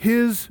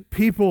His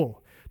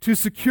people, to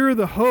secure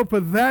the hope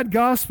of that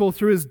gospel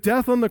through His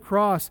death on the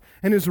cross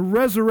and His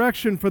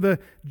resurrection for the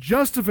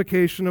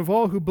justification of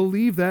all who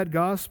believe that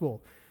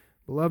gospel.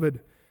 Beloved,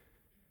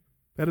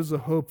 that is the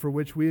hope for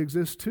which we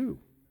exist too.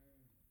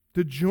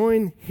 To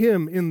join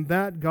Him in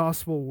that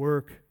gospel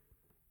work,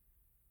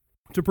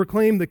 to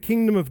proclaim the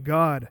kingdom of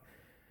God,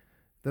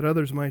 that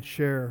others might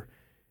share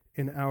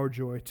in our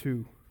joy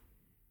too.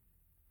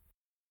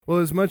 Well,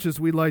 as much as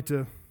we'd like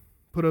to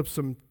put up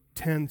some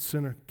tents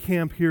and a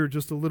camp here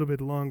just a little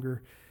bit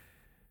longer,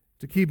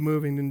 to keep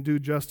moving and do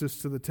justice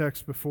to the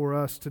text before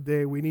us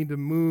today, we need to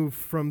move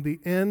from the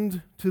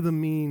end to the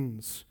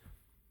means,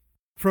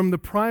 from the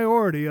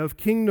priority of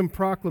kingdom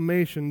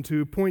proclamation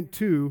to point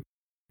two,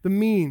 the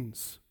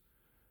means,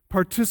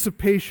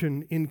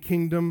 participation in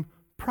kingdom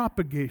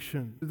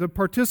propagation. The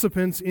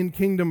participants in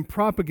kingdom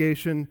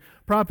propagation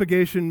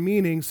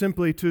meaning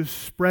simply to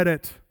spread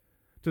it,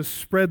 to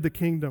spread the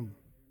kingdom.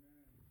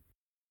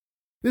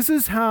 This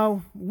is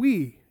how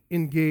we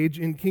engage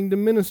in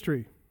kingdom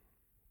ministry.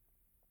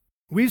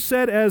 We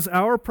set as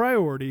our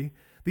priority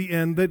the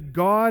end that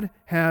God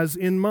has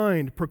in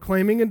mind,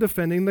 proclaiming and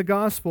defending the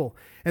gospel,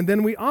 and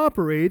then we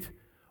operate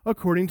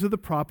according to the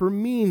proper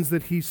means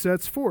that He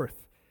sets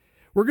forth.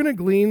 We're going to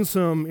glean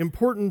some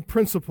important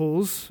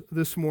principles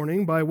this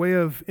morning by way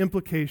of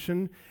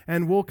implication,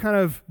 and we'll kind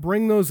of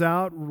bring those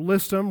out,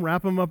 list them,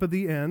 wrap them up at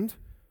the end.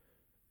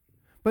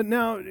 But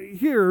now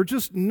here,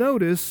 just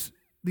notice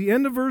the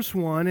end of verse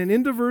 1 and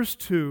into verse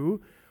 2,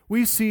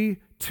 we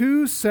see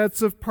two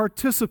sets of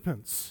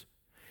participants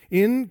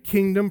in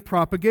kingdom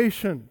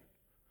propagation.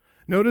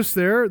 Notice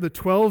there the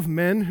 12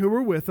 men who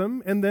were with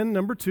him, and then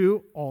number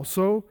 2,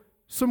 also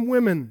some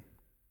women.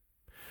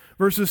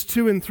 Verses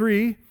 2 and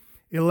 3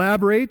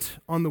 elaborate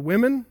on the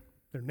women,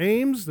 their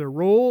names, their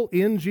role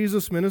in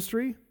Jesus'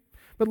 ministry.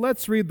 But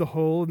let's read the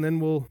whole, and then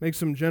we'll make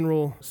some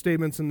general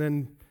statements and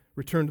then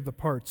return to the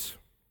parts.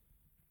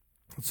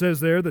 It says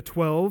there, the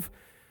 12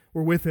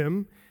 were with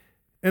him,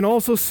 and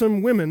also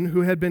some women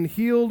who had been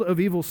healed of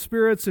evil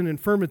spirits and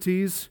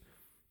infirmities,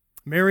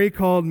 Mary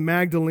called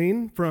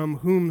Magdalene, from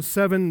whom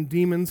 7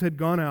 demons had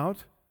gone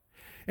out,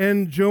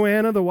 and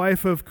Joanna, the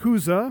wife of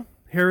Chuza,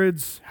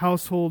 Herod's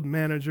household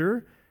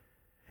manager,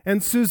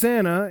 and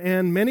Susanna,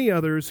 and many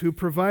others who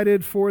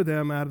provided for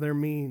them out of their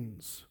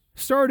means.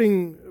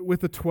 Starting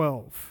with the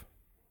 12.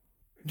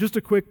 Just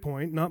a quick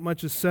point, not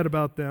much is said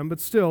about them, but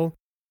still,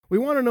 we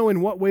want to know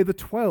in what way the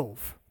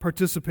 12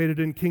 participated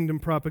in kingdom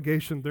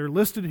propagation. They're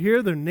listed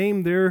here, they're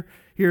named there.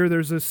 Here,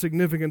 there's a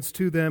significance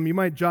to them. You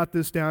might jot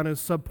this down as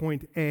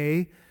subpoint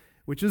A,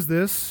 which is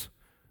this.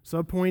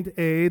 Subpoint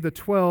A, the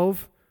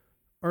 12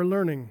 are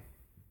learning.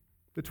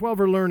 The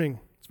 12 are learning.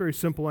 It's very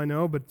simple, I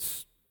know, but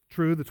it's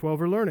true, the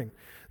 12 are learning.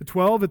 The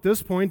 12 at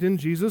this point in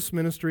Jesus'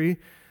 ministry,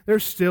 they're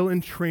still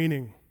in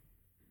training.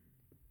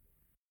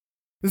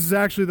 This is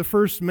actually the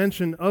first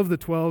mention of the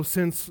 12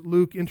 since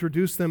Luke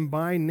introduced them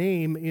by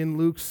name in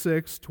Luke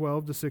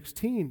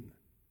 6:12-16.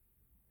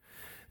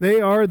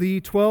 They are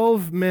the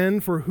 12 men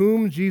for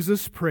whom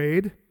Jesus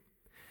prayed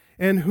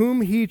and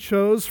whom He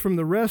chose from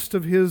the rest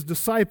of His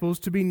disciples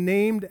to be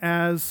named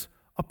as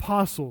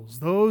apostles,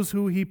 those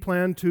who He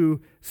planned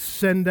to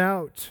send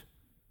out.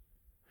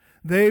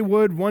 They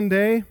would one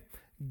day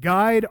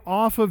guide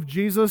off of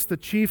Jesus, the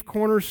chief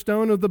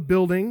cornerstone of the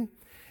building,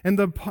 and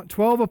the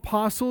 12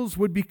 apostles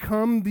would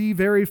become the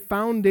very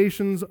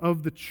foundations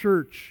of the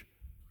church.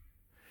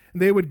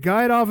 They would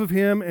guide off of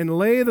Him and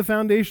lay the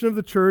foundation of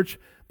the church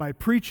by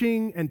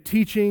preaching and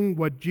teaching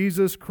what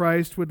Jesus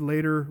Christ would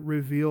later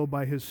reveal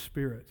by His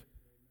Spirit.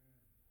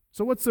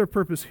 So what's their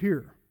purpose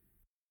here?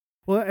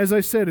 Well, as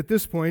I said, at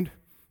this point,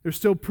 They're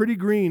still pretty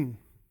green.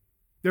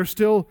 They're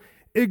still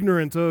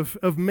ignorant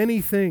of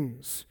many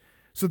things.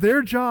 So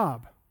their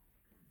job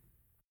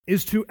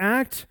is to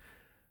act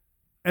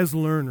as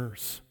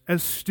learners,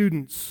 as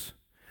students.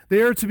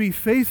 They are to be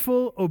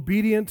faithful,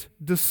 obedient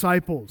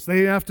disciples.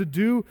 They have to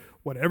do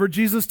whatever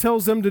Jesus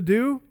tells them to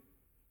do.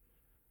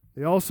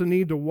 They also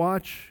need to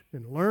watch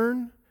and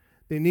learn.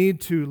 They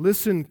need to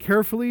listen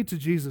carefully to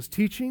Jesus'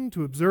 teaching,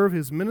 to observe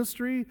his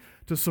ministry,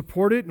 to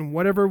support it in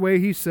whatever way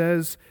he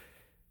says,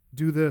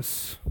 do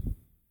this.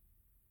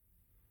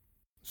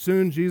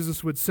 Soon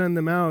Jesus would send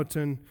them out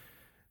and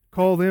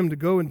call them to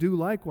go and do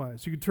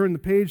likewise. You could turn the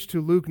page to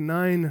Luke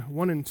 9,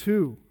 1 and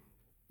 2.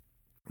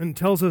 And it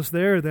tells us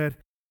there that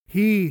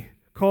he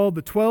called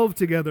the 12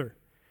 together.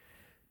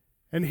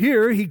 And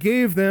here he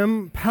gave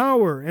them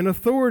power and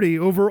authority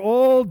over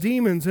all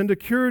demons and to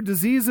cure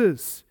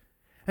diseases.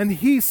 And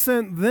he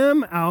sent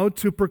them out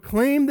to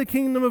proclaim the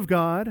kingdom of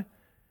God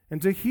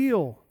and to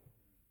heal.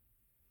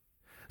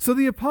 So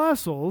the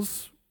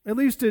apostles, at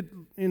least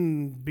in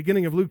the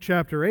beginning of Luke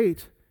chapter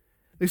 8,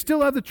 they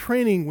still have the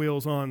training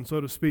wheels on, so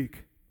to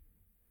speak.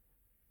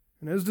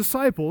 And as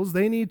disciples,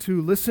 they need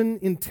to listen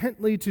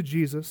intently to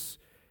Jesus.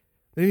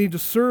 They need to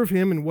serve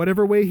him in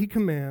whatever way he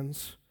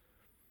commands.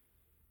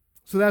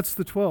 So that's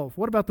the 12.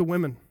 What about the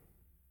women?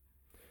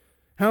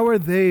 How are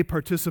they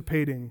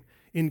participating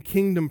in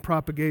kingdom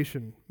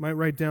propagation? You might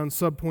write down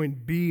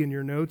subpoint B in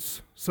your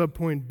notes.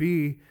 Subpoint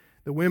B,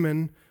 the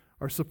women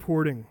are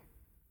supporting.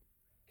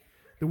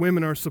 The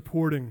women are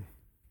supporting.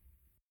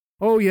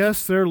 Oh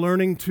yes, they're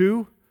learning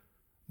too.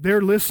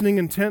 They're listening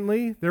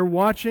intently. They're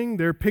watching.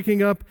 They're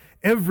picking up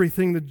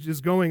everything that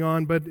is going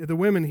on. But the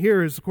women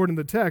here, is according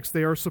to the text,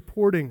 they are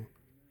supporting.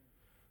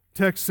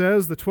 Text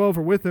says the 12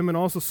 are with them and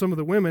also some of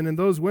the women, and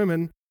those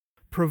women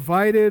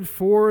provided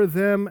for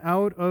them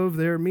out of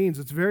their means.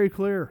 It's very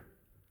clear.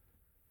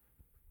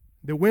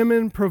 The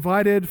women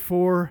provided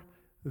for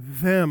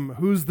them.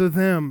 Who's the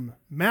them?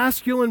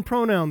 Masculine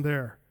pronoun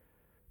there.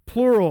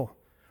 Plural.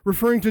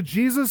 Referring to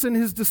Jesus and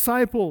his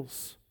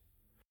disciples.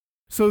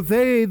 So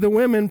they, the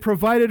women,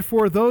 provided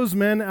for those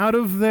men out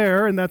of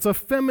their, and that's a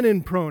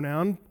feminine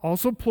pronoun,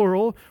 also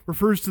plural,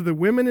 refers to the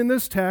women in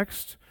this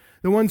text,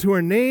 the ones who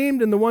are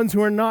named and the ones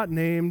who are not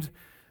named.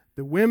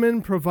 The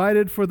women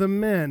provided for the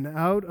men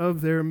out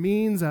of their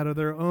means, out of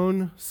their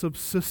own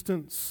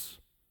subsistence.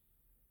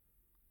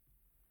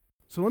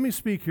 So let me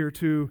speak here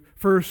to,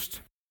 first,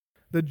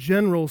 the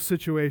general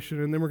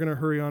situation, and then we're going to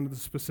hurry on to the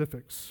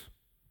specifics.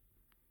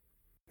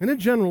 In a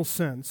general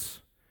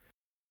sense,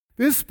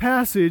 this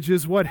passage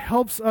is what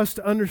helps us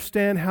to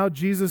understand how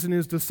Jesus and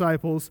his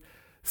disciples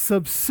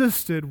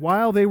subsisted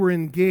while they were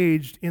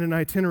engaged in an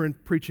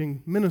itinerant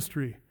preaching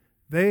ministry.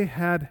 They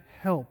had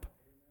help.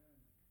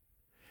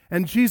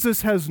 And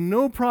Jesus has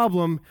no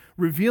problem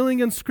revealing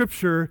in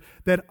Scripture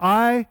that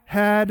I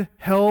had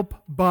help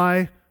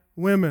by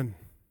women.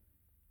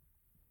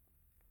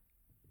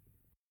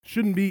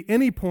 Shouldn't be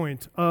any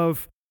point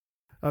of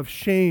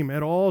shame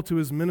at all to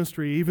his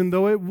ministry, even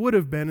though it would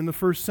have been in the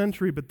first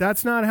century, but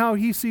that's not how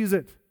he sees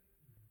it.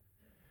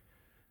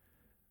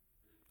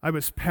 I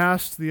was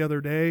passed the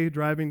other day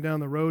driving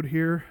down the road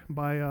here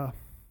by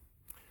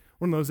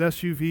one of those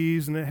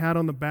SUVs, and it had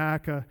on the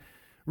back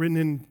written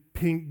in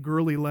pink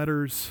girly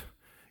letters,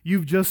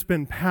 "You've just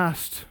been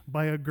passed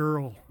by a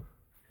girl."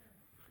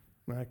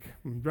 Like,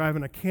 I'm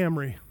driving a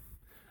Camry.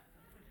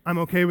 I'm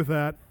okay with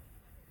that.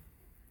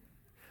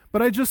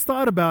 But I just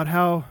thought about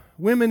how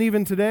women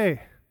even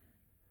today,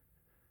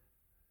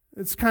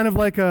 it's kind of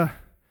like a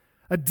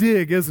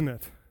dig, isn't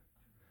it?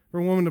 For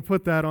a woman to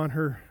put that on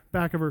her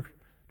back of her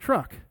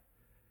truck.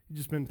 You've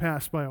just been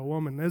passed by a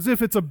woman, as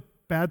if it's a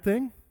bad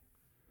thing.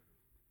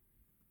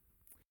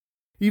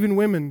 Even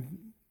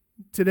women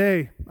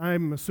today,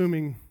 I'm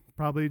assuming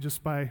probably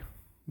just by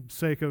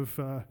sake of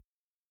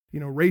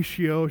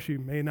ratio, she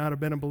may not have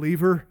been a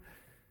believer.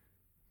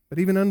 But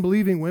even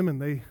unbelieving women,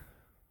 they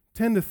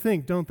tend to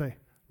think, don't they,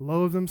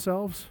 low of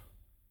themselves?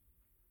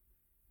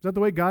 Is that the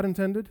way God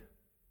intended?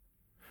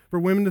 For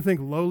women to think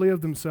lowly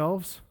of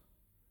themselves?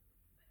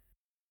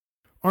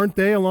 Aren't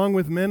they, along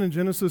with men in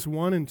Genesis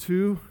 1 and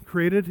 2,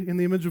 created in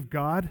the image of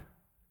God?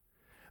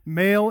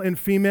 Male and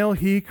female,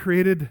 he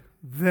created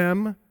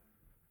them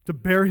to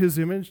bear his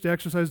image, to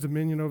exercise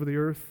dominion over the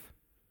earth.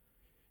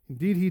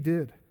 Indeed, he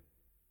did.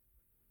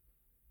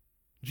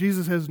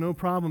 Jesus has no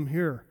problem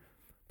here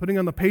putting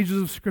on the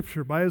pages of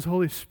Scripture by his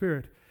Holy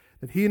Spirit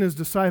that he and his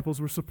disciples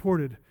were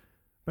supported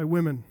by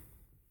women.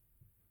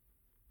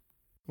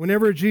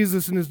 Whenever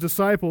Jesus and his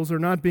disciples are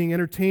not being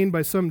entertained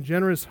by some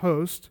generous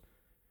host,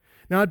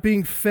 not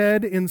being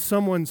fed in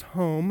someone's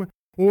home,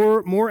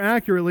 or more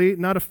accurately,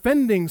 not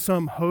offending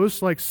some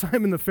host like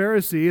Simon the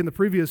Pharisee in the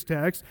previous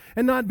text,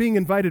 and not being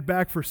invited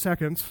back for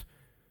seconds,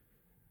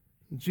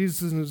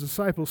 Jesus and his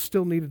disciples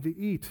still needed to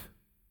eat.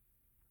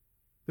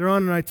 They're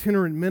on an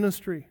itinerant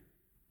ministry.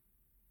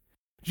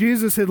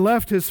 Jesus had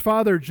left his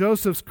father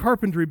Joseph's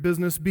carpentry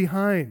business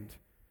behind.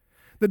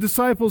 The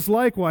disciples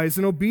likewise,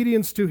 in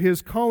obedience to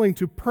his calling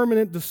to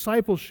permanent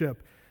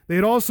discipleship, they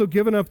had also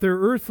given up their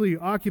earthly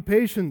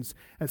occupations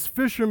as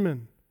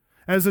fishermen,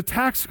 as a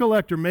tax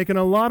collector making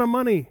a lot of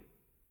money.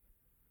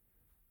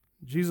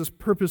 Jesus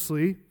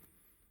purposely,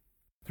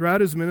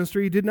 throughout his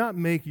ministry, did not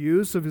make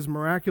use of his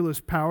miraculous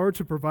power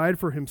to provide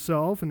for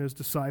himself and his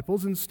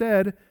disciples.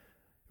 Instead, it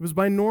was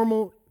by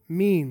normal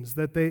means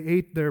that they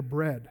ate their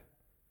bread.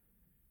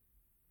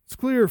 It's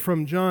clear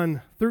from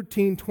John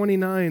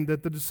 13:29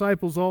 that the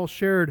disciples all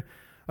shared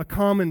a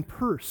common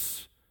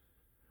purse,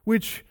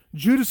 which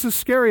Judas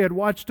Iscariot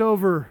watched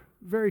over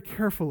very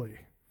carefully.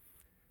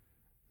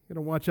 Got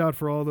to watch out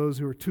for all those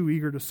who are too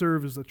eager to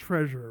serve as the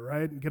treasurer,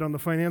 right? And get on the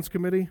finance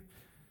committee.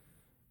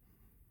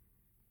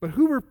 But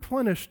who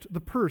replenished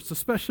the purse,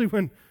 especially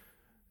when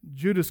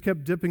Judas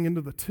kept dipping into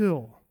the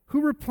till?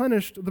 Who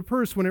replenished the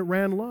purse when it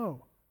ran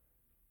low?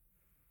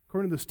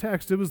 According to this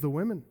text, it was the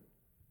women.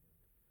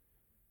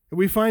 And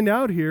we find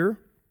out here,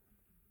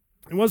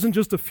 it wasn't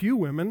just a few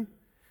women,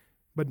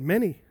 but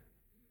many.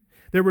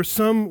 There were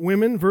some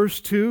women,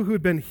 verse 2, who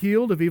had been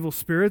healed of evil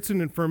spirits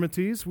and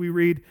infirmities. We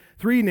read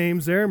 3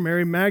 names there,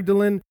 Mary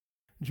Magdalene,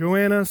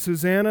 Joanna,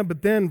 Susanna,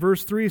 but then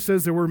verse 3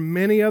 says there were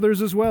many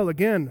others as well.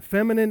 Again,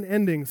 feminine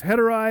endings,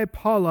 heterai,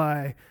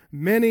 paulai,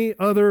 many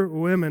other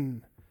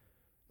women.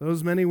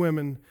 Those many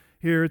women,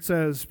 here it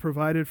says,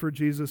 provided for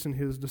Jesus and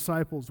his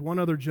disciples. One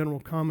other general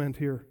comment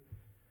here.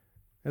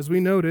 As we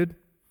noted,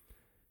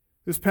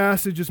 this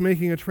passage is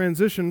making a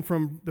transition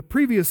from the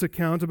previous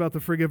account about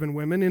the forgiven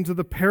women into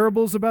the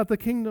parables about the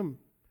kingdom.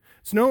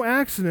 It's no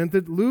accident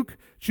that Luke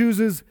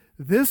chooses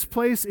this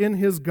place in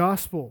his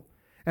gospel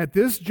at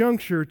this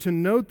juncture to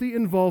note the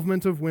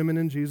involvement of women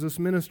in Jesus'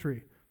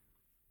 ministry.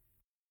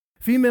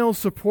 Female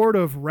support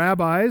of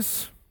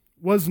rabbis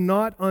was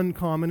not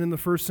uncommon in the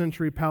first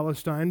century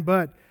Palestine,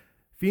 but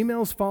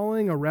females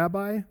following a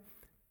rabbi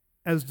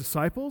as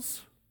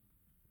disciples,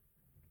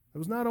 it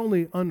was not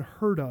only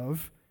unheard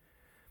of,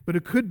 but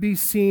it could be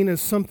seen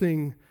as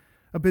something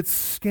a bit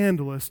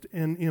scandalous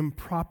and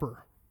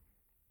improper.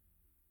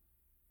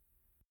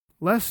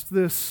 Lest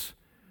this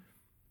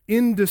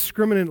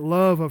indiscriminate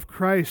love of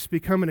Christ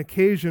become an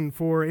occasion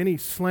for any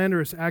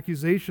slanderous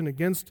accusation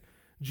against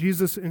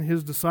Jesus and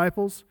his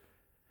disciples,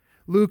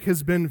 Luke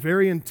has been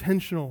very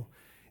intentional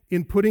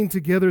in putting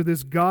together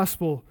this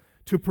gospel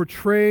to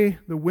portray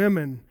the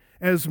women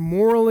as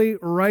morally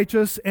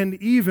righteous and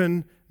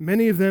even,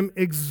 many of them,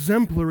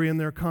 exemplary in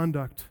their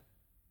conduct.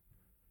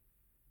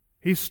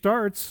 He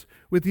starts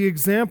with the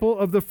example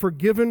of the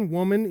forgiven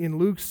woman in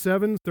Luke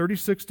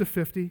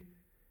 7:36-50.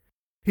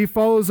 He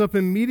follows up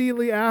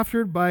immediately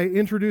after by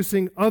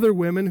introducing other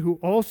women who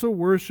also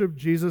worship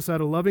Jesus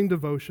out of loving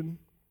devotion.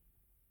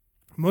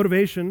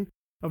 Motivation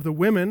of the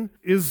women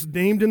is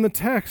named in the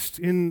text.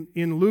 In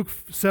Luke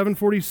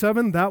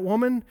 7:47, that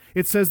woman,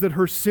 it says that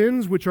her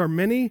sins, which are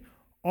many,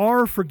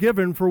 are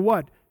forgiven for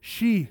what?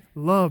 She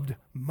loved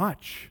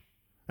much.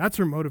 That's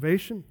her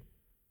motivation.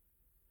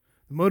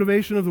 The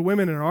motivation of the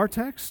women in our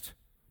text,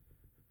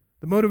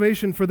 the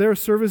motivation for their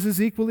service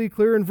is equally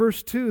clear in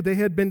verse 2. They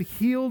had been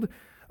healed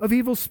of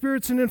evil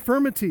spirits and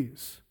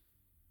infirmities.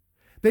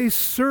 They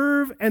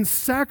serve and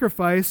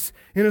sacrifice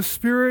in a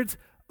spirit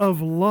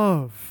of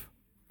love,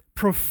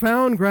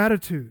 profound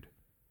gratitude.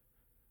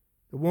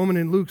 The woman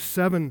in Luke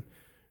 7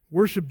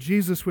 worshiped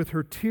Jesus with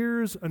her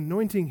tears,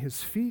 anointing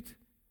his feet.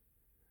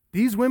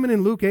 These women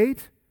in Luke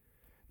 8,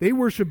 they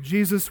worshiped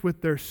Jesus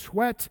with their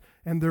sweat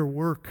and their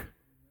work,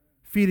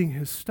 feeding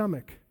his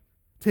stomach,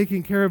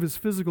 taking care of his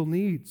physical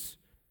needs.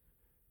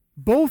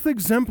 Both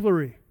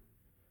exemplary,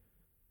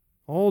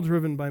 all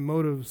driven by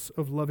motives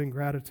of loving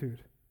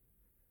gratitude.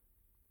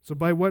 So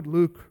by what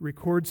Luke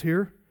records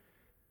here,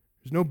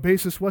 there's no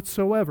basis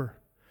whatsoever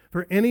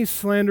for any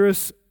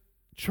slanderous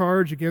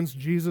charge against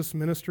Jesus'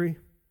 ministry.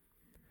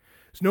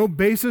 There's no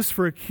basis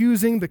for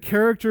accusing the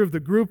character of the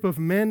group of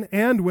men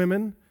and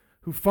women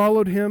who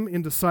followed him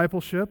in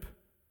discipleship.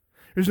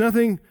 There's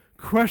nothing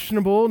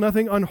questionable,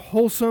 nothing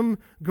unwholesome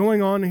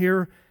going on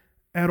here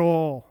at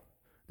all.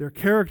 Their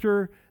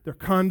character, their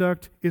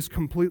conduct is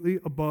completely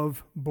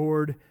above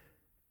board,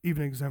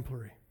 even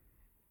exemplary.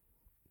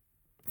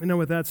 And now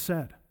with that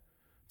said,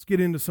 let's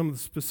get into some of the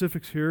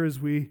specifics here as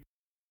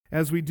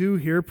we do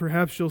here.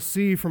 Perhaps you'll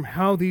see from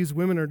how these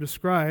women are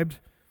described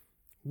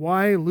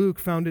why Luke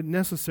found it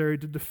necessary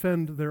to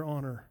defend their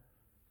honor.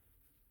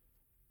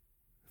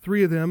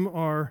 3 of them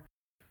are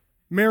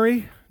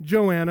Mary,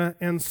 Joanna,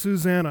 and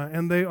Susanna,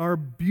 and they are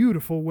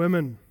beautiful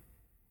women.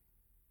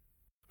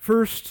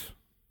 First,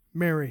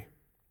 Mary.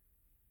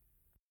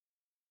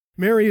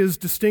 Mary is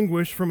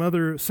distinguished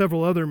from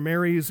several other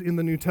Marys in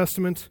the New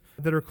Testament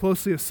that are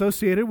closely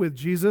associated with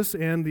Jesus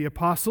and the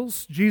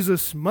apostles.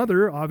 Jesus'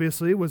 mother,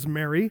 obviously, was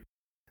Mary.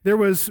 There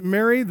was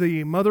Mary,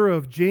 the mother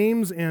of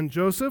James and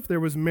Joseph. There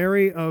was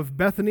Mary of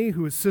Bethany,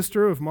 who is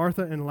sister of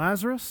Martha and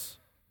Lazarus.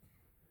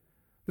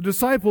 The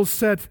disciples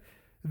set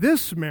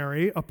this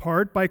Mary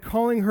apart by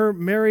calling her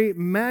Mary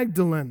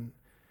Magdalene.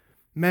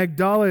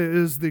 Magdala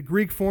is the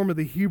Greek form of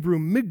the Hebrew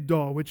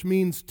migdal, which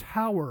means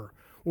tower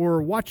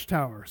or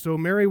watchtower. So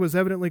Mary was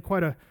evidently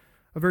quite a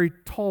very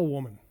tall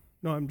woman.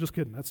 No, I'm just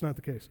kidding. That's not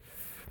the case.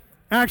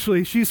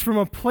 Actually, she's from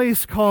a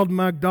place called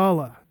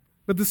Magdala.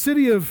 But the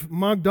city of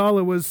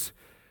Magdala was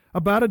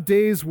about a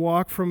day's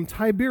walk from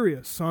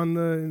Tiberias,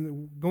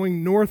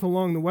 going north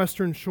along the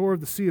western shore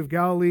of the Sea of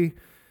Galilee.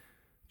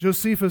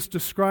 Josephus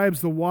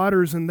describes the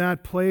waters in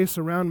that place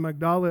around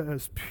Magdala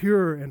as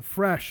pure and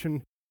fresh,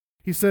 and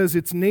he says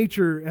its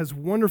nature as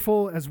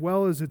wonderful as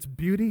well as its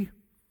beauty.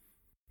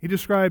 He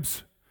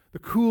describes the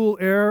cool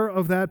air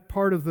of that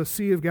part of the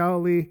Sea of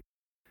Galilee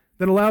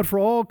that allowed for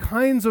all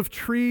kinds of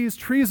trees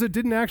that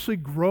didn't actually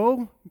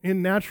grow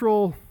in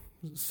natural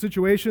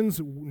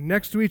situations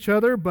next to each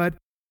other, but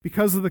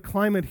because of the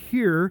climate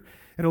here,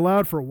 it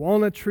allowed for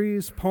walnut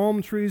trees,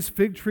 palm trees,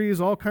 fig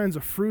trees, all kinds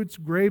of fruits,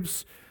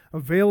 grapes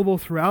available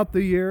throughout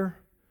the year,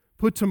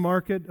 put to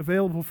market,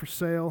 available for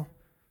sale.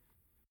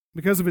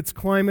 Because of its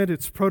climate,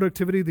 its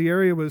productivity, the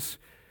area was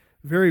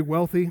very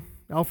wealthy.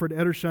 Alfred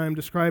Edersheim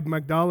described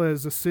Magdala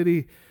as a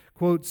city,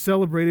 quote,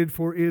 celebrated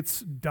for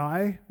its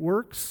dye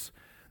works.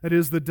 That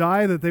is, the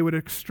dye that they would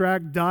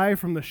extract dye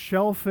from the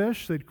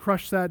shellfish. They'd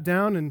crush that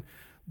down and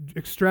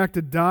extract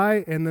a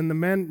dye, and then the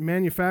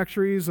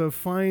manufactories of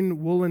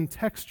fine woolen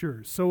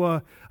textures. So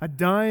a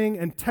dyeing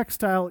and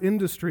textile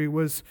industry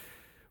was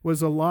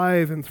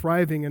alive and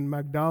thriving in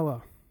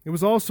Magdala. It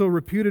was also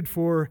reputed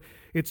for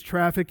its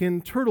traffic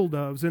in turtle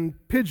doves and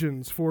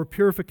pigeons for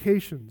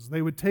purifications.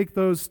 They would take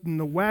those in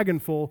the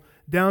wagonful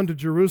down to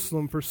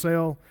Jerusalem for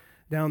sale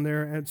down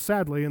there, and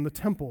sadly in the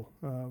temple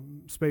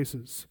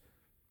spaces.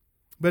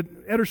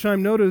 But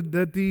Edersheim noted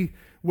that the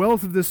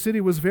wealth of this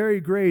city was very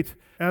great,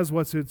 as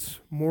was its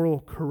moral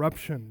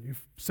corruption. You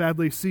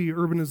sadly see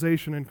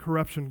urbanization and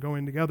corruption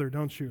going together,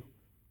 don't you?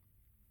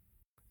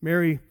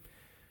 Mary,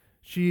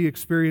 she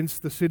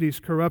experienced the city's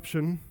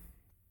corruption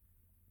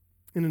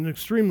in an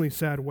extremely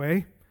sad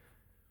way,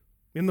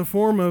 in the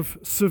form of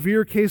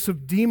severe case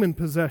of demon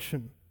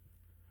possession.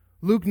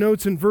 Luke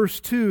notes in verse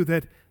 2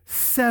 that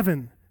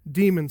 7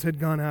 demons had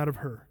gone out of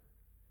her.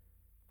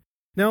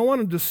 Now, I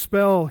want to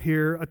dispel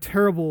here a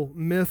terrible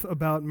myth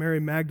about Mary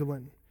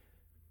Magdalene.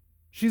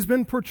 She's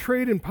been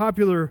portrayed in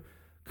popular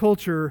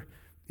culture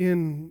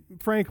in,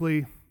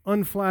 frankly,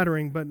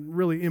 unflattering but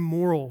really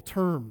immoral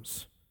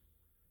terms.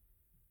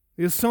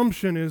 The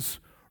assumption is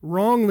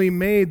wrongly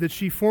made that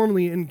she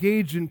formerly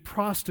engaged in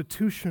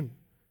prostitution.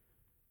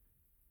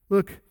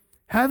 Look,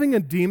 having a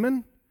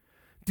demon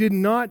did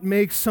not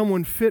make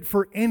someone fit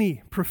for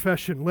any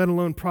profession, let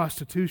alone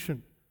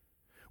prostitution.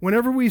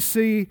 Whenever we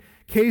see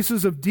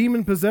cases of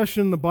demon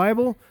possession in the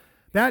Bible,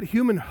 that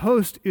human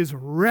host is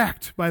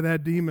wrecked by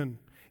that demon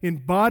in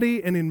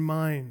body and in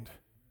mind.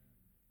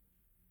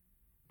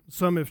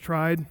 Some have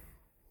tried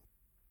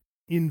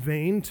in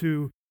vain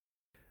to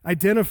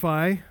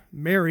identify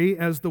Mary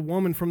as the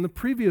woman from the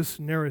previous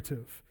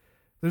narrative.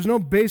 There's no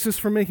basis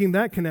for making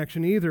that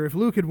connection either. If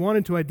Luke had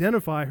wanted to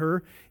identify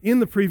her in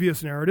the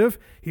previous narrative,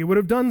 he would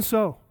have done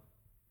so.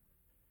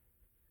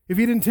 If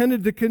he'd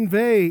intended to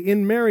convey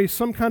in Mary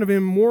some kind of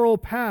immoral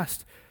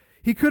past,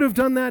 he could have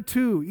done that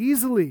too,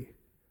 easily.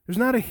 There's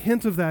not a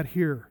hint of that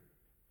here.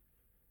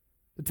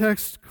 The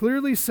text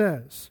clearly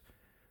says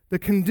the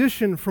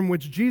condition from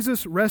which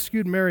Jesus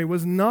rescued Mary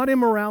was not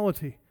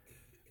immorality,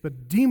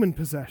 but demon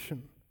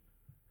possession.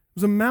 It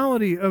was a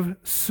malady of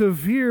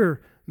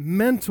severe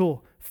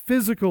mental,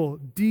 physical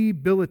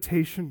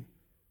debilitation.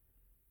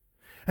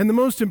 And the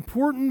most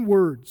important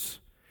words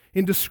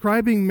in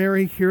describing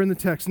Mary here in the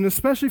text, and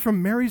especially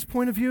from Mary's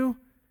point of view,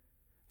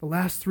 the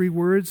last 3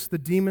 words, the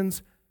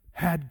demons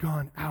had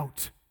gone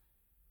out.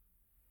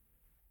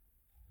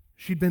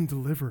 She'd been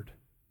delivered.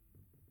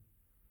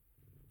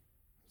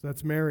 So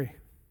that's Mary.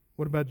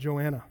 What about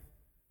Joanna?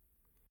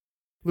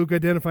 Luke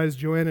identifies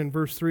Joanna in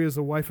verse 3 as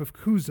the wife of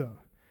Chuza,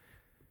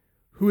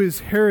 who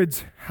is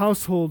Herod's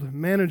household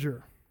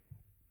manager.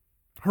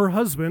 Her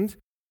husband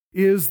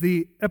is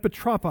the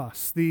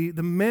epitropos, the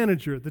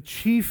manager, the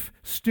chief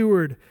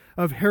steward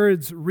of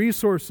Herod's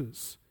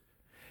resources.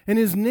 And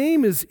his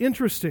name is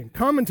interesting.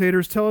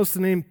 Commentators tell us the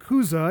name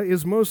Chuza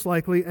is most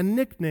likely a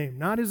nickname,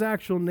 not his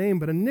actual name,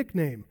 but a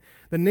nickname.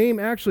 The name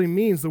actually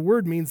means, the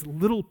word means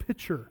little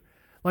pitcher,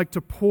 like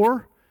to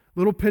pour,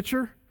 little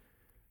pitcher.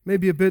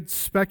 Maybe a bit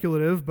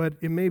speculative, but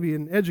it may be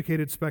an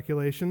educated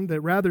speculation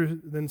that rather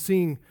than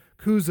seeing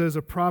Chuza as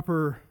a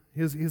proper,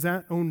 his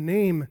own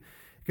name,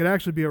 it could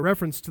actually be a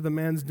reference to the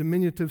man's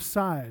diminutive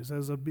size,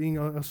 as of being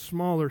a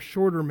smaller,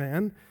 shorter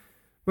man,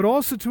 but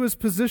also to his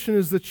position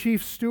as the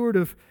chief steward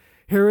of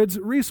Herod's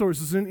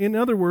resources. In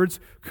other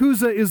words,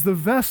 Chuza is the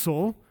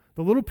vessel,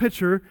 the little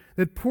pitcher,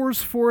 that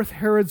pours forth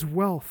Herod's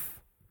wealth.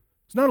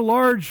 It's not a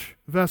large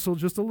vessel,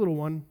 just a little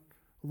one,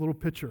 a little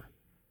pitcher.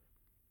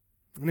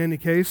 In any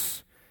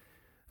case,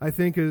 I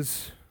think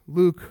as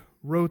Luke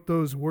wrote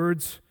those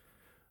words,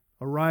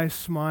 a wry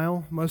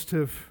smile must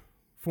have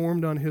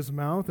formed on his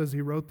mouth as he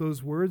wrote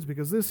those words,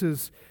 because this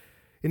is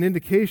an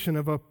indication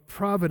of a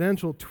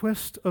providential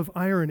twist of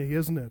irony,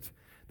 isn't it?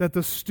 That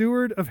the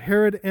steward of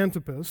Herod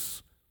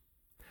Antipas,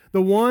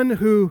 the one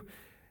who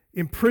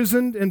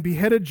imprisoned and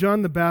beheaded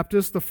John the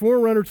Baptist, the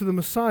forerunner to the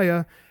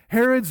Messiah,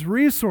 Herod's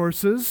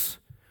resources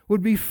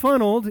would be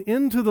funneled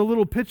into the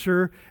little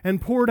pitcher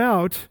and poured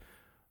out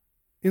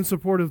in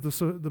support of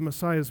the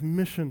Messiah's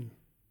mission.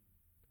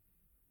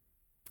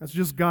 That's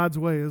just God's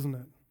way, isn't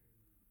it?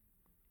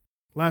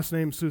 Last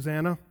name,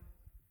 Susanna.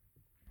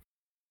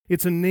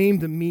 It's a name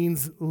that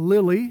means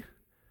lily.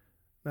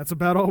 That's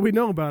about all we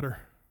know about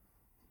her.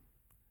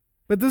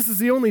 But this is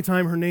the only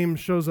time her name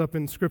shows up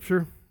in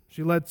Scripture.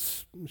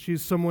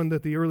 She's someone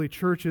that the early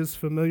church is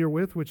familiar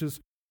with, which is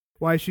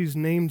why she's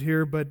named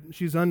here, but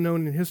she's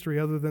unknown in history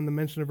other than the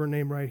mention of her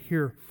name right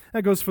here.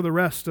 That goes for the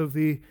rest of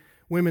the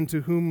women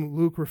to whom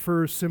Luke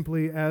refers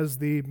simply as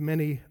the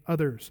many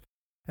others.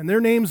 And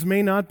their names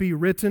may not be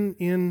written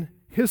in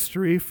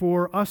history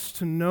for us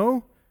to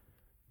know,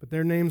 but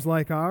their names,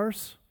 like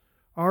ours,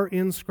 are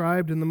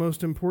inscribed in the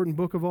most important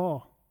book of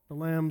all, the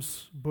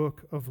Lamb's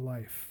Book of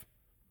Life.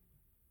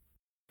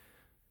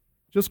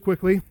 Just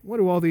quickly, what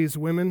do all these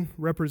women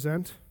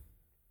represent?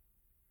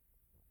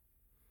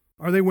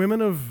 Are they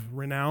women of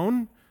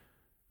renown?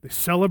 They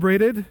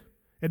celebrated,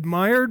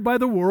 admired by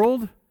the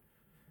world?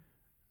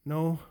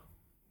 No,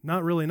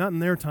 not really, not in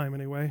their time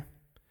anyway.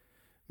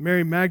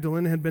 Mary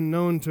Magdalene had been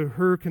known to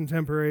her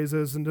contemporaries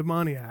as a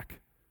demoniac,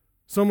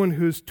 someone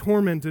who's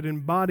tormented in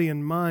body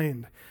and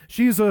mind.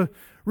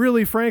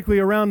 Really, frankly,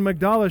 around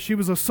Magdala, she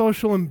was a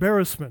social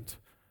embarrassment,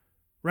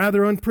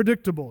 rather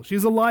unpredictable.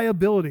 She's a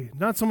liability,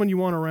 not someone you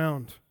want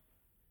around.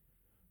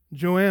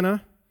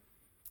 Joanna,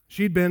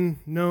 she'd been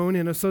known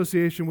in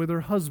association with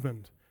her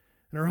husband,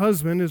 and her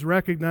husband is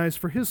recognized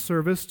for his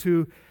service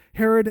to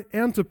Herod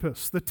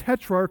Antipas, the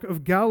Tetrarch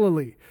of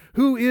Galilee,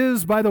 who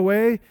is, by the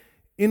way,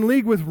 in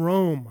league with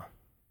Rome.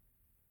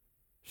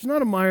 She's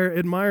not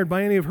admired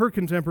by any of her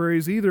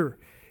contemporaries either.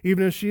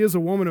 Even as she is a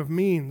woman of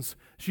means,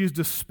 she's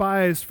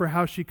despised for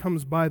how she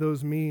comes by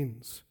those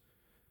means.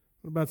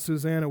 What about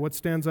Susanna? What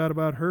stands out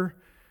about her?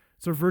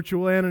 It's her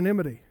virtual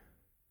anonymity.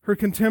 Her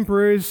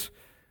contemporaries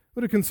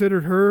would have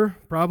considered her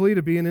probably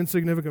to be an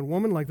insignificant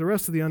woman like the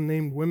rest of the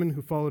unnamed women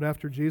who followed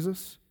after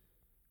Jesus.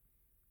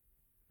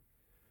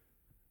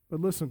 But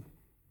listen,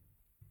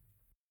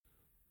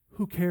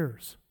 who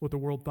cares what the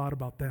world thought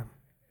about them?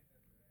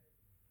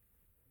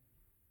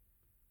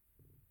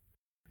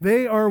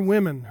 They are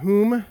women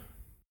whom,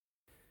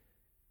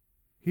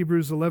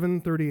 Hebrews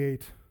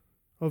 11:38,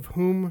 of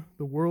whom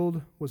the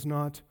world was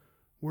not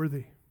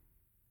worthy.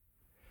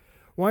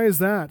 Why is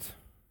that?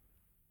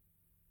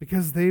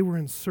 Because they were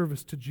in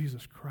service to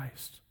Jesus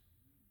Christ.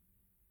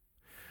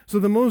 So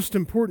the most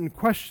important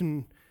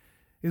question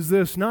is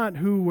this, not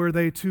who were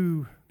they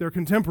to their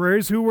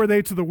contemporaries, who were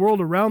they to the world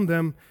around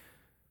them,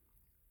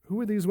 who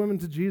were these women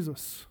to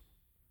Jesus?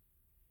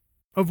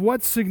 Of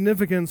what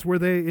significance were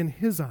they in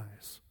His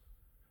eyes?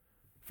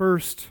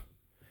 First,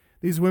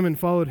 these women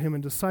followed Him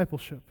in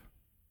discipleship.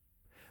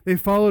 They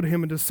followed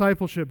Him in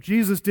discipleship.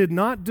 Jesus did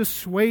not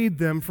dissuade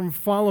them from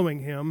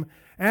following Him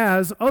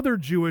as other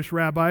Jewish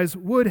rabbis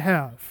would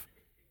have.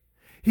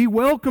 He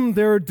welcomed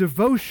their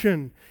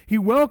devotion. He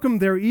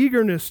welcomed their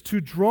eagerness to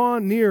draw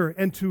near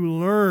and to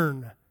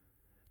learn,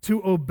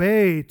 to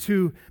obey,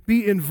 to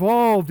be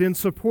involved in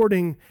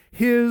supporting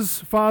His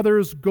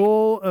Father's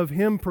goal of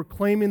Him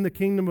proclaiming the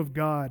kingdom of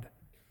God.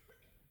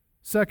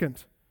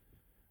 Second,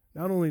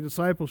 not only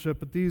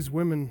discipleship, but these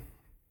women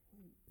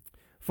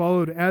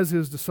followed as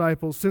His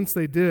disciples. Since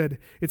they did,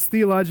 it's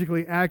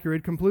theologically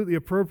accurate, completely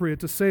appropriate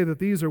to say that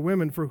these are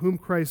women for whom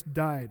Christ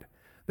died.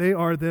 They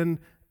are then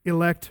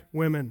elect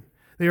women.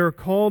 They are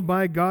called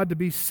by God to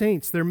be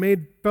saints. They're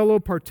made fellow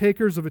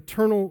partakers of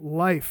eternal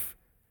life.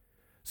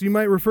 So you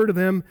might refer to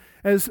them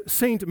as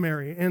Saint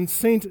Mary and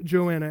Saint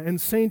Joanna and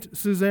Saint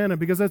Susanna,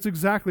 because that's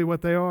exactly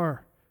what they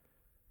are.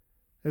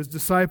 As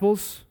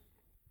disciples,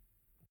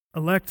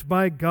 elect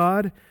by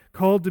God,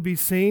 called to be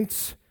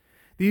saints,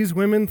 these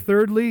women,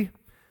 thirdly,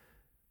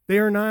 they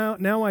are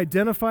now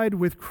identified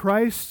with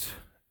Christ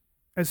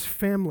as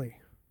family.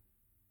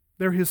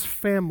 They're His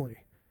family.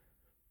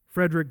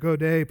 Frederick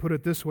Godet put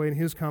it this way in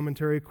his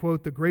commentary,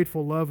 quote, "The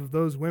grateful love of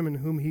those women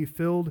whom He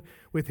filled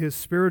with His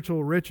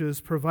spiritual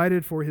riches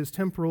provided for His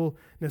temporal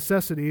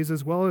necessities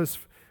as well as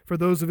for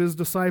those of His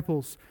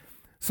disciples.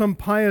 Some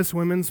pious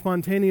women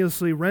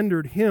spontaneously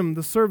rendered Him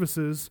the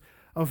services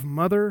of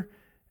mother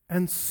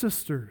and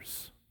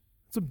sisters."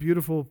 It's a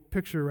beautiful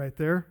picture right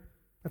there.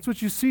 That's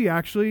what you see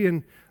actually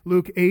in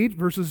Luke 8,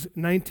 verses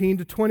 19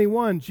 to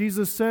 21.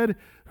 Jesus said,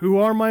 "Who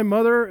are my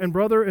mother and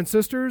brother and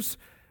sisters?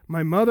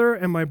 My mother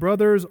and my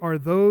brothers are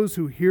those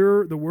who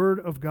hear the word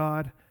of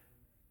God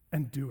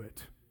and do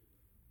it."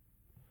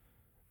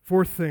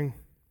 Fourth thing,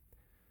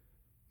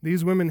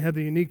 these women had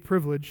the unique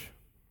privilege.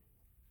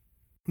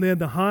 They had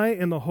the high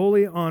and the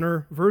holy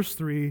honor, verse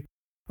 3,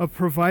 of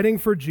providing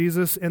for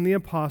Jesus and the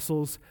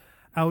apostles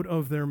out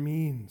of their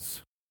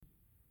means.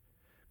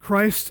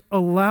 Christ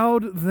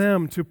allowed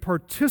them to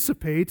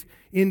participate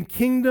in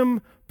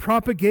kingdom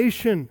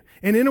propagation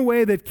and in a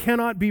way that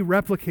cannot be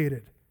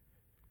replicated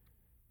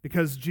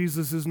because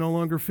Jesus is no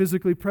longer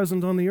physically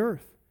present on the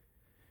earth.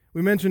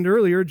 We mentioned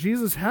earlier,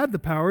 Jesus had the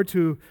power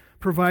to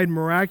provide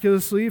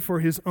miraculously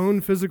for His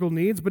own physical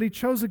needs, but He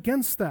chose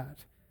against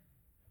that.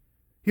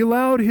 He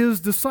allowed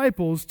His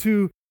disciples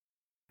to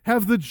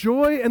have the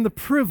joy and the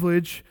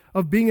privilege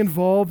of being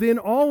involved in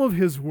all of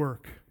His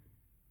work.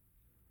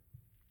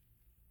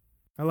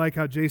 I like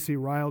how J.C.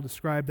 Ryle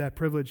described that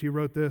privilege. He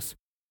wrote this: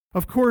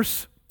 "Of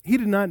course, he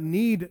did not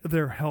need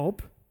their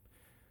help."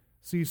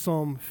 See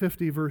Psalm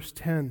 50, verse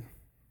 10.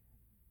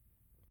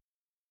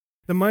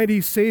 The mighty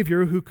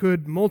Savior who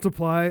could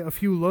multiply a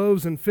few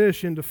loaves and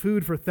fish into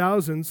food for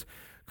thousands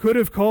could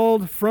have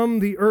called from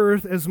the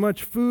earth as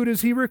much food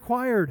as he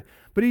required,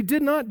 but he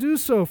did not do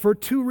so for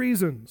two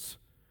reasons.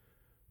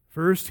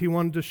 First, he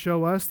wanted to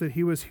show us that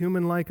he was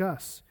human like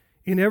us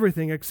in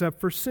everything except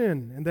for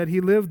sin, and that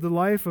he lived the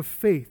life of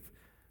faith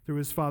through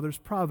his Father's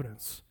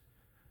providence.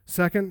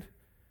 Second,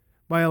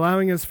 by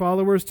allowing his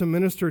followers to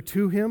minister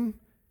to him,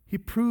 he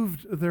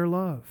proved their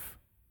love.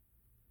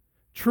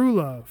 True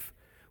love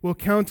will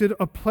count it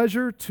a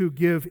pleasure to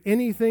give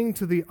anything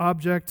to the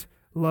object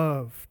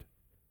loved.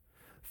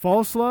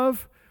 False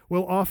love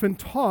will often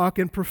talk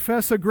and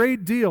profess a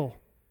great deal,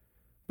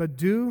 but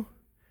do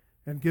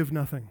and give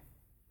nothing.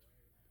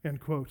 End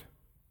quote.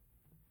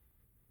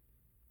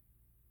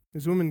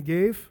 These women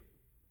gave,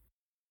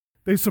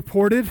 they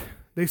supported,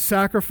 they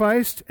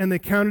sacrificed, and they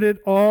counted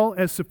it all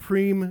as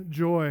supreme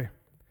joy.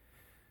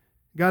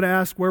 Got to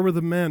ask, where were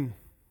the men?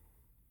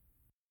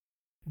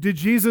 Did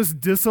Jesus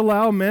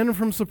disallow men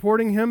from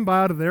supporting him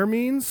by out of their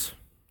means?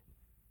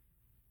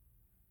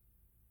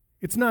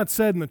 It's not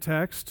said in the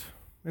text,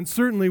 and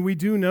certainly we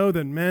do know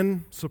that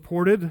men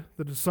supported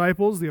the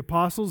disciples, the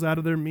apostles, out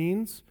of their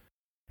means.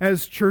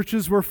 As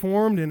churches were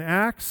formed in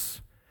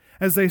Acts,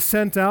 as they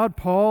sent out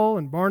Paul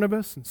and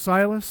Barnabas and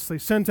Silas, they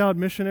sent out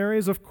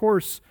missionaries, of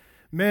course,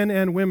 men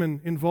and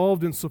women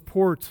involved in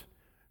support,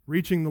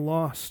 reaching the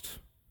lost.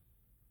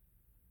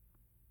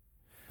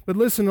 But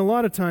listen, a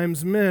lot of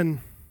times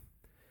men,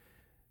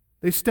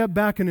 they step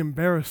back in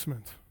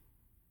embarrassment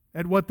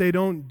at what they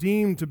don't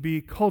deem to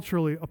be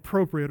culturally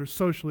appropriate or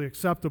socially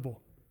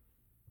acceptable.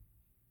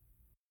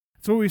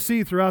 It's what we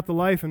see throughout the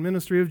life and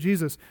ministry of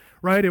Jesus,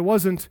 right? It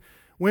wasn't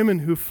women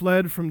who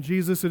fled from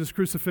Jesus at his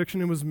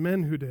crucifixion, it was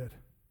men who did.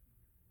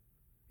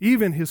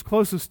 Even his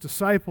closest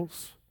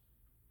disciples,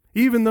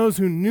 even those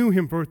who knew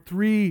him for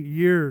 3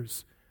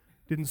 years,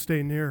 didn't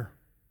stay near.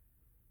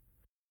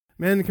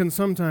 Men can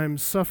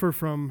sometimes suffer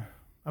from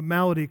a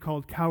malady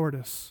called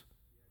cowardice.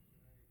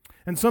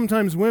 And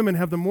sometimes women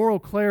have the moral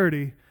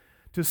clarity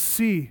to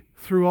see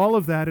through all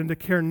of that and to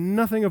care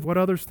nothing of what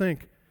others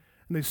think.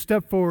 And they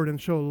step forward and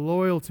show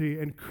loyalty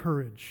and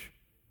courage.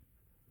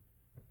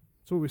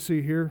 That's what we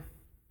see here.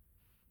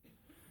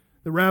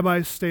 The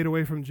rabbis stayed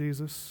away from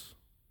Jesus.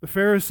 The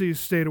Pharisees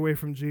stayed away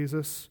from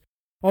Jesus.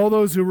 All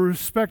those who were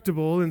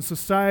respectable in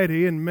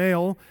society and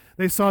male,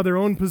 they saw their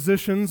own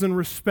positions and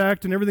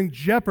respect and everything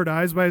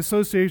jeopardized by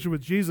association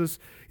with Jesus.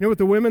 You know what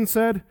the women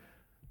said?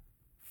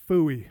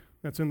 Phooey.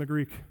 That's in the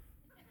Greek.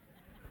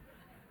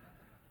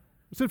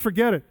 They said,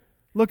 forget it.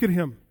 Look at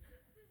him.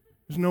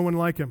 There's no one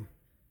like him.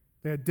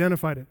 They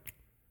identified it,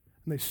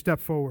 and they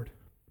stepped forward.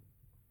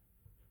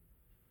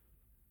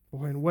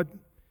 Boy, and what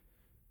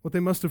they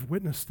must have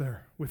witnessed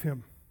there with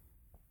him.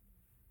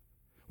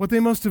 What they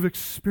must have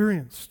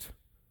experienced.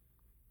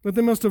 What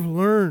they must have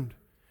learned,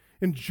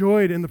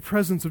 enjoyed in the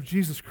presence of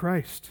Jesus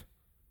Christ.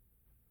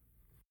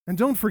 And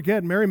don't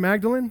forget, Mary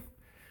Magdalene,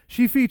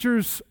 she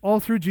features all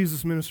through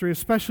Jesus' ministry,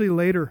 especially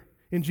later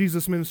in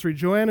Jesus' ministry.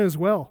 Joanna as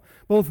well.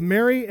 Both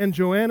Mary and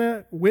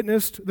Joanna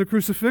witnessed the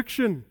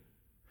crucifixion.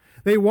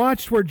 They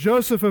watched where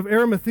Joseph of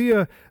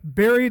Arimathea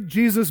buried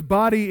Jesus'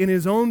 body in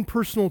his own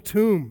personal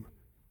tomb.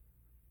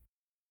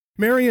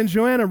 Mary and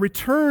Joanna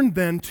returned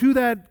then to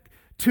that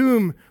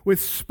tomb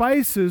with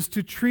spices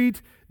to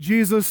treat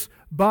Jesus'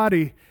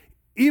 body.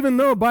 Even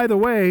though, by the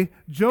way,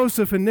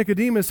 Joseph and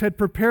Nicodemus had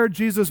prepared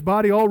Jesus'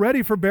 body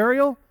already for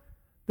burial,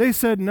 they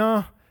said,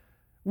 nah,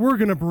 we're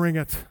going to bring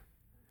it.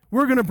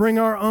 We're going to bring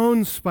our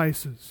own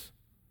spices.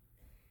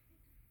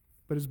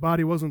 But his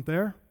body wasn't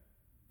there.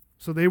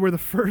 So they were the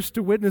first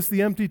to witness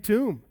the empty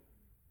tomb.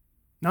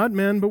 Not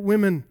men, but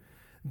women.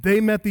 They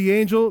met the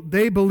angel,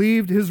 they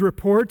believed his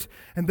report,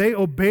 and they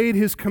obeyed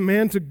his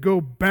command to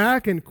go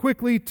back and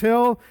quickly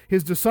tell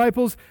his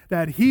disciples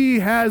that he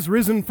has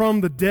risen from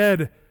the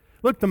dead.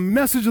 Look, the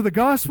message of the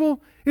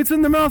gospel, it's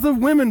in the mouth of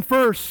women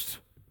first.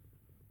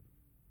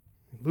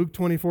 In Luke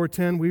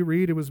 24:10, we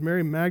read, it was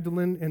Mary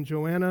Magdalene and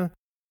Joanna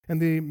and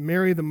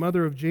Mary, the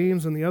mother of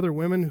James, and the other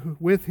women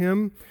with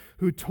him,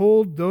 who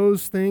told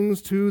those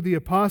things to the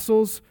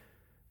apostles.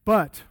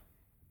 But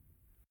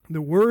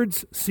the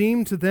words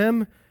seemed to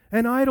them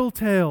an idle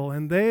tale,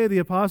 and they, the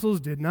apostles,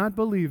 did not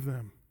believe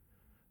them.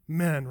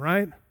 Men,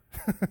 right?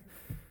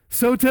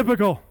 So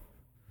typical.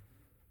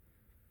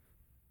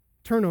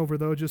 Turn over,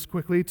 though, just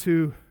quickly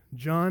to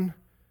John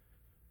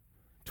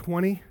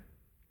 20.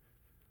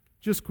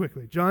 Just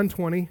quickly, John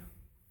 20.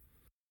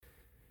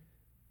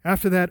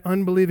 After that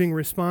unbelieving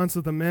response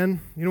of the men,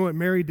 you know what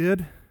Mary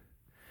did?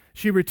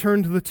 She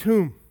returned to the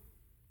tomb.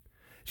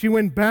 She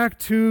went back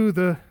to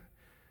the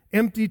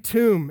empty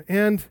tomb.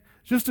 And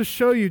just to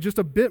show you just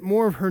a bit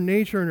more of her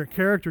nature and her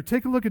character,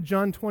 take a look at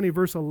John 20,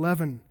 verse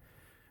 11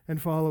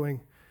 and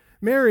following.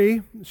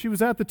 Mary, she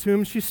was at the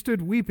tomb. She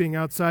stood weeping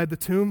outside the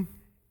tomb.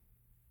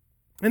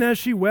 And as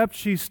she wept,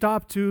 she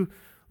stopped to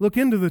look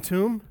into the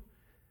tomb.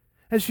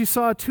 and she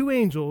saw two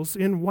angels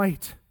in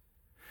white,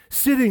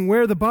 sitting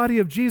where the body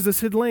of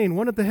Jesus had lain,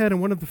 one at the head and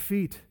one at the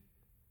feet.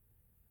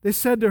 They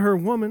said to her,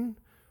 "Woman,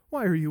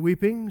 why are you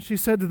weeping?" She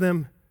said to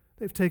them,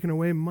 "They've taken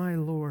away my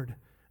Lord,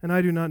 and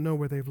I do not know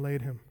where they've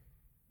laid him."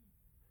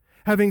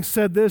 Having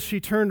said this, she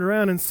turned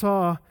around and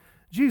saw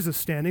Jesus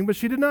standing, but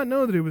she did not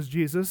know that it was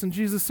Jesus. And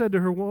Jesus said to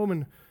her,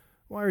 "Woman,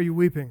 why are you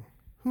weeping?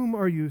 Whom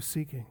are you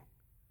seeking?"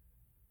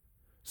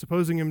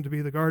 Supposing him to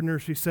be the gardener,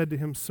 she said to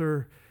him,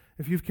 "Sir,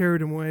 if you've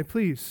carried him away,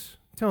 please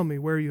tell me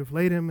where you have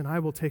laid him, and I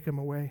will take him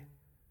away."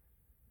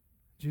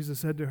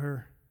 Jesus said to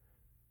her,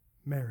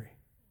 "Mary."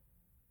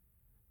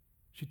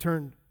 She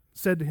turned,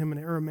 said to him in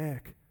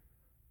Aramaic,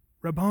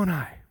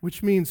 "Rabboni,"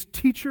 which means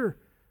teacher,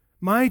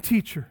 my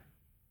teacher.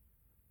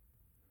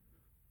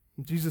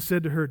 And Jesus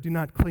said to her, "Do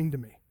not cling to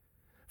me,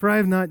 for I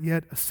have not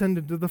yet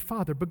ascended to the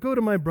Father, but go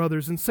to my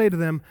brothers and say to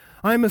them,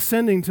 I am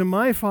ascending to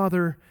my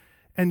Father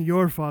and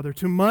your Father,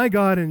 to my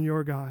God and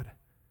your God."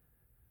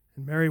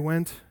 And Mary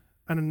went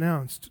and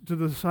announced to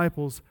the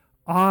disciples,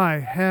 "I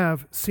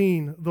have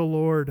seen the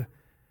Lord,"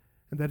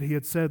 and that he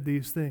had said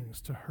these things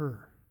to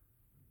her.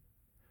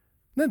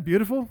 Isn't that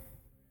beautiful?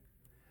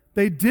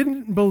 They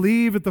didn't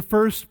believe at the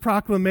first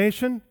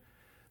proclamation.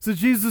 So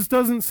Jesus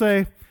doesn't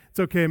say, "It's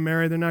okay,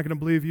 Mary, they're not going to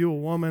believe you, a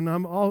woman.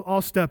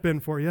 I'll step in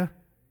for you."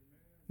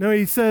 No,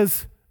 he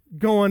says,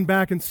 "Go on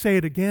back and say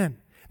it again.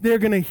 They're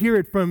going to hear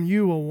it from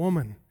you, a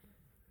woman.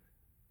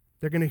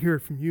 They're going to hear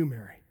it from you,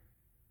 Mary."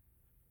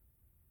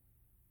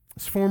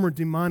 This former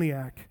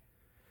demoniac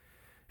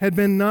she'd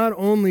not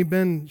only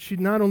been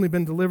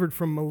delivered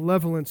from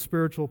malevolent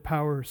spiritual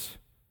powers,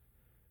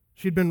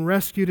 she'd been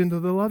rescued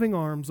into the loving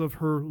arms of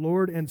her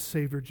Lord and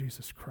Savior,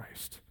 Jesus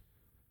Christ.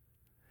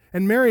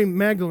 And Mary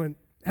Magdalene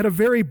had a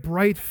very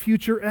bright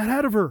future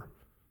ahead of her.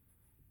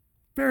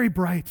 Very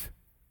bright.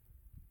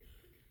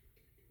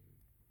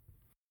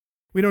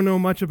 We don't know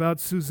much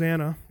about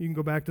Susanna. You can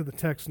go back to the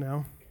text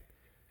now.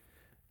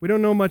 We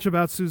don't know much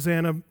about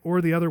Susanna or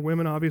the other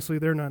women. Obviously,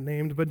 they're not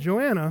named. But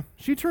Joanna,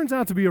 she turns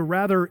out to be a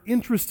rather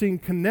interesting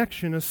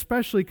connection,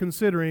 especially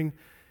considering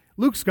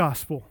Luke's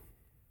gospel.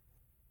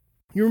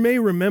 You may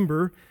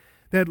remember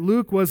that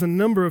Luke was a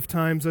number of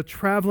times a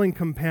traveling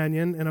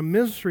companion and a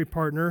ministry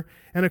partner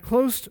and a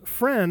close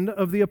friend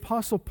of the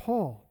Apostle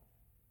Paul.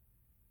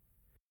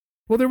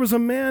 Well, there was a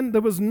man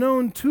that was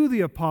known to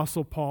the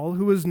Apostle Paul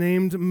who was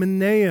named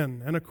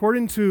Manaen. And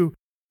according to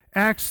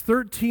Acts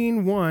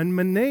 13:1,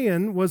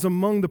 Manaen was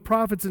among the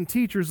prophets and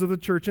teachers of the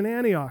church in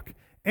Antioch.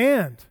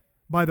 And,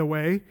 by the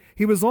way,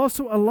 he was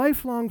also a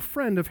lifelong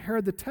friend of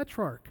Herod the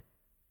Tetrarch.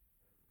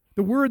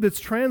 The word that's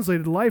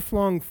translated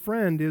lifelong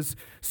friend is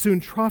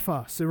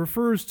suntrophos. It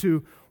refers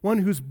to one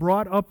who's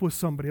brought up with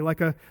somebody,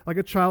 like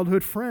a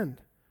childhood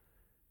friend.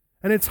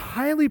 And it's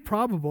highly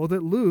probable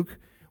that Luke,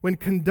 when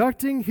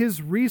conducting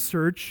his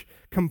research,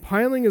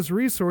 compiling his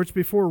research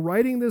before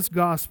writing this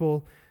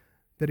gospel,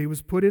 that he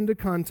was put into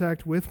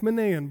contact with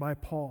Manaen by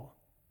Paul.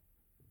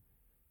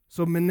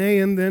 So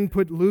Manaen then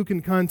put Luke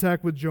in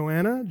contact with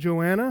Joanna.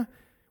 Joanna,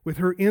 with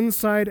her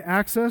inside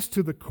access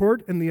to the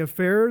court and the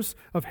affairs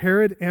of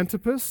Herod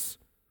Antipas,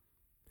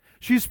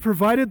 she's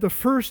provided the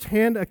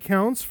first-hand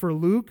accounts for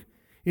Luke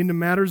into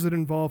matters that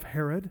involve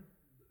Herod.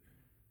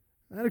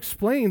 That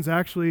explains,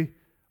 actually,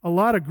 a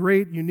lot of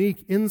great,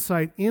 unique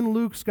insight in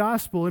Luke's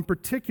gospel, in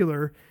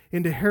particular,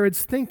 into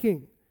Herod's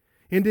thinking,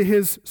 into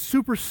his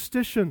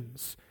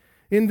superstitions,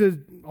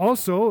 into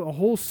also a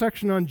whole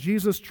section on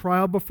Jesus'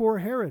 trial before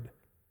Herod.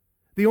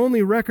 The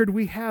only record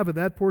we have of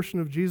that portion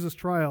of Jesus'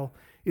 trial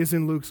is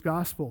in Luke's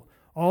gospel.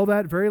 All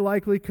that very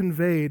likely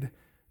conveyed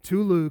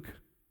to Luke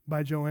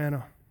by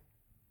Joanna.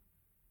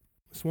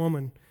 This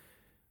woman,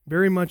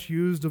 very much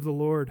used of the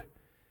Lord.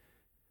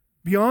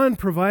 Beyond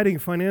providing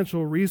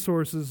financial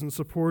resources and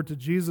support to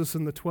Jesus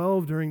and the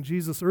 12 during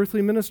Jesus'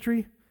 earthly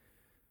ministry,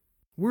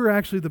 we're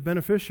actually the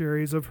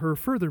beneficiaries of her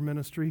further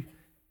ministry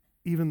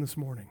even this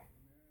morning.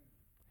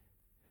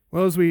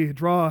 Well, as we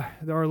draw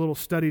our little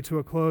study to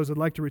a close, I'd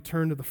like to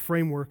return to the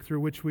framework through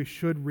which we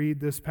should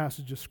read this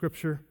passage of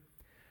Scripture.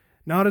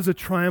 Not as a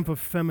triumph of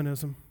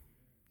feminism.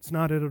 It's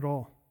not it at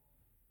all.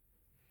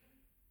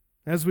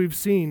 As we've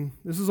seen,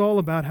 this is all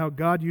about how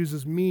God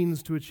uses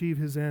means to achieve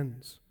his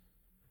ends.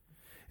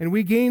 And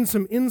we gain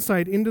some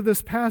insight into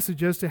this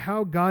passage as to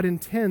how God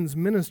intends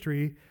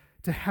ministry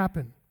to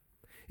happen.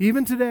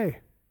 Even today,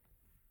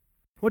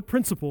 what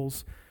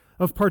principles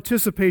of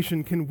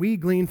participation can we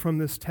glean from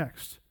this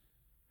text?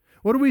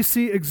 What do we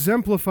see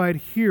exemplified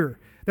here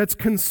that's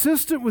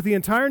consistent with the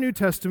entire New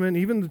Testament,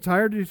 even the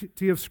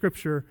entirety of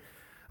Scripture,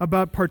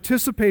 about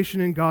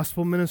participation in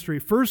gospel ministry?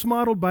 First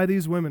modeled by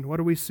these women, what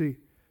do we see?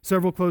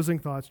 Several closing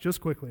thoughts, just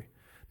quickly.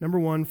 Number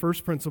one,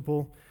 first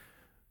principle,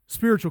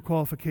 spiritual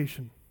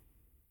qualification.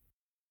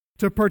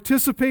 To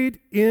participate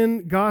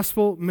in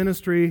gospel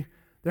ministry,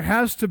 there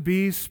has to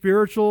be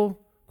spiritual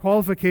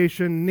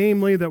qualification,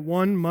 namely that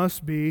one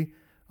must be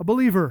a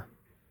believer.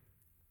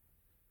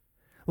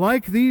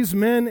 Like these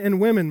men and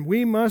women,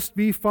 we must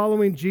be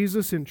following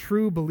Jesus in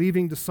true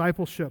believing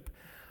discipleship.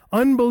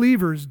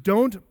 Unbelievers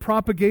don't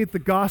propagate the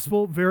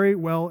gospel very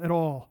well at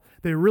all.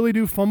 they really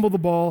do fumble the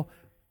ball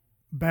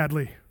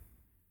badly.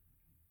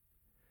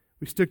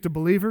 We stick to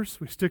believers,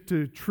 we stick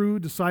to true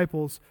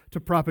disciples to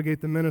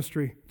propagate the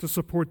ministry, to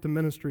support the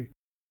ministry.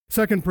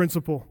 Second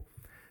principle,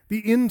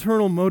 the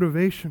internal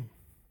motivation.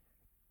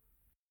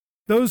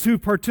 Those who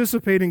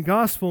participate in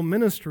gospel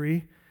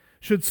ministry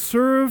should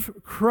serve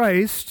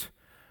Christ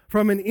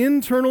from an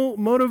internal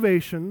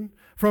motivation,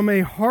 from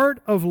a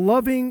heart of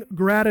loving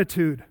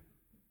gratitude,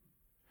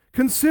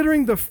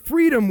 considering the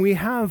freedom we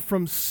have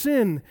from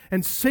sin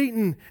and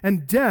Satan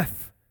and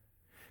death,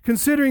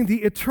 considering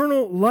the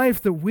eternal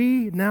life that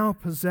we now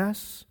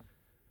possess.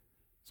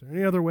 Is there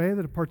any other way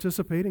to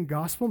participate in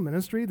gospel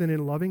ministry than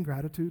in loving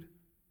gratitude?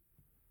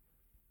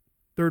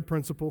 Third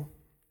principle,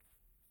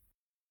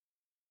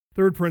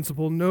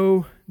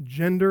 no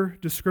gender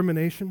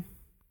discrimination.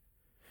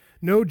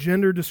 No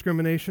gender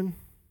discrimination.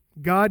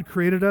 God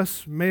created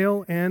us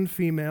male and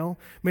female,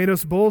 made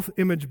us both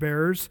image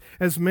bearers.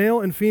 As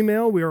male and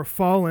female, we are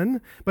fallen,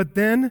 but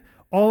then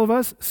all of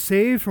us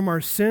saved from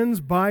our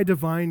sins by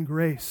divine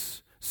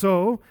grace.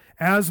 So,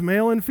 as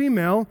male and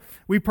female,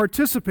 we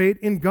participate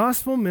in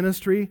gospel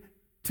ministry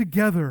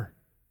together.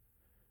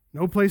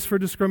 No place for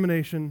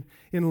discrimination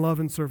in love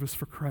and service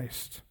for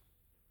Christ.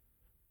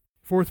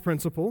 Fourth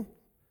principle,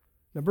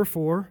 number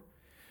 4,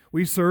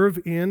 we serve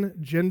in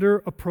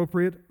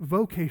gender-appropriate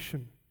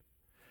vocation.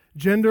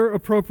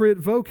 Gender-appropriate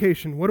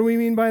vocation. What do we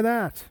mean by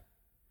that?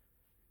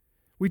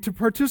 We to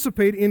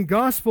participate in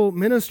gospel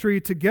ministry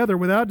together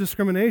without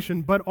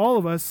discrimination, but all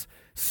of us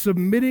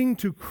submitting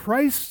to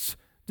Christ's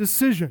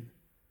decision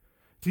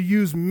to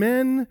use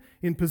men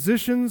in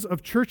positions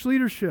of church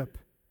leadership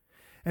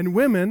and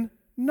women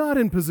not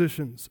in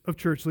positions of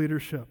church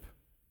leadership.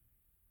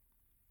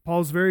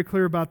 Paul's very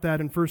clear about that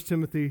in 1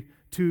 Timothy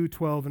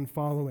 2:12 and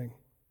following.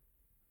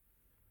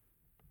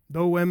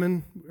 Though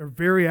women are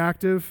very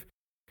active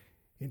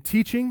in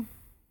teaching,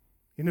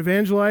 in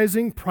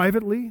evangelizing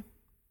privately,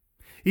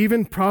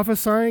 even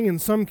prophesying in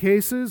some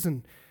cases,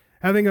 and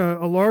having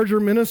a larger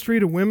ministry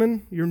to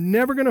women, you're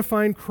never going to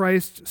find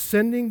Christ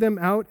sending them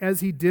out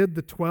as he did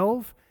the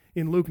 12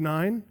 in Luke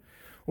 9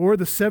 or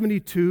the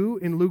 72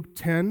 in Luke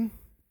 10.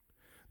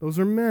 Those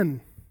are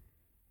men.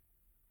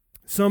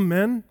 Some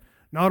men,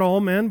 not all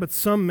men, but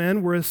some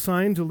men were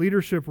assigned to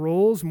leadership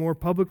roles, more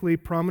publicly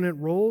prominent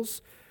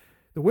roles.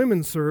 The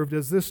women served,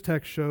 as this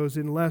text shows,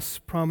 in less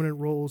prominent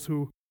roles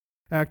who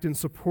act in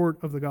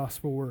support of the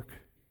gospel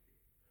work.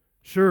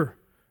 Sure,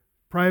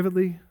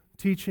 privately,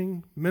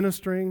 teaching,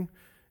 ministering,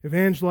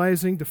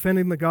 evangelizing,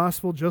 defending the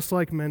gospel, just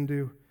like men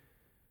do.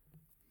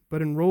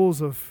 But in roles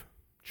of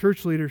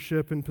church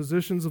leadership and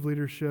positions of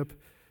leadership,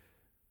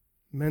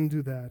 men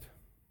do that.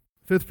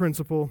 Fifth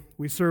principle,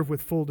 we serve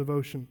with full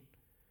devotion.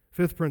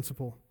 Fifth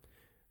principle,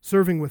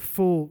 serving with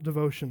full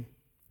devotion.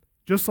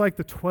 Just like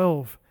the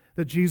 12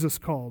 that Jesus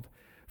called,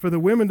 for the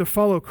women to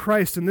follow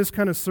Christ in this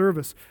kind of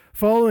service,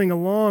 following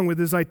along with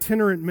his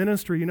itinerant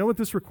ministry, you know what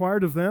this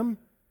required of them?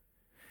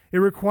 It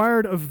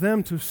required of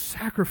them to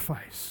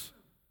sacrifice.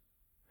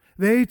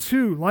 They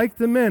too, like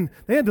the men,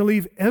 they had to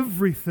leave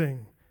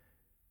everything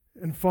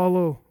and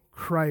follow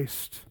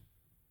Christ.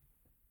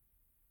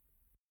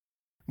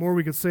 More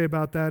we could say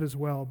about that as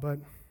well, but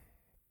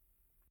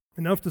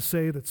enough to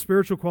say that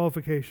spiritual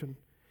qualification,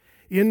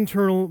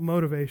 internal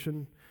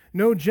motivation,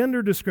 no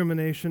gender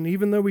discrimination,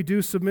 even though we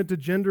do submit to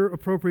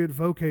gender-appropriate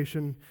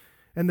vocation,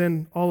 and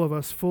then all of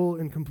us full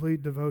and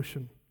complete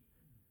devotion.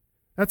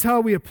 That's how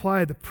we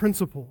apply the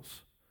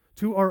principles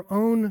to our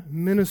own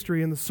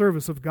ministry in the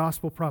service of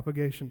gospel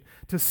propagation,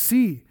 to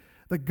see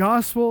the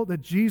gospel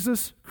that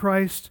Jesus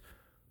Christ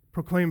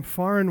proclaimed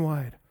far and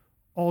wide,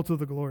 all to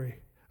the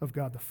glory of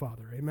God the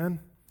Father. Amen?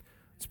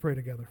 Let's pray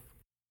together.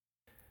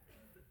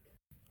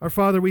 Our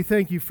Father, we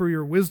thank you for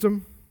your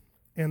wisdom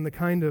and the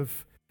kind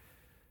of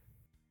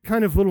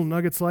little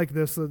nuggets like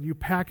this that you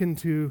pack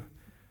into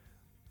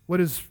what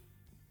is,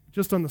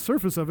 just on the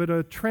surface of it,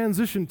 a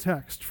transition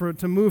text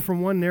to move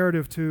from one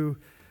narrative to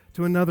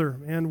another.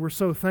 And we're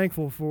so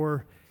thankful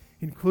for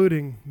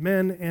including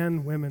men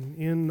and women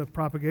in the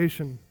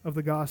propagation of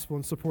the gospel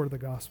and support of the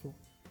gospel.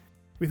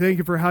 We thank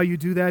you for how you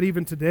do that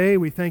even today.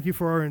 We thank you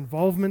for our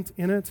involvement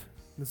in it,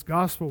 this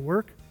gospel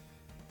work.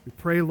 We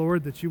pray,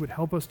 Lord, that you would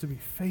help us to be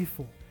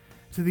faithful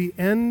to the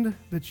end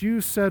that you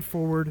set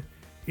forward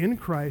in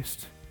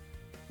Christ,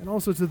 and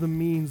also to the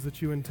means that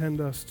you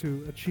intend us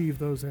to achieve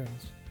those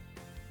ends.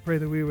 Pray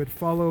that we would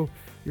follow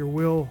your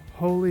will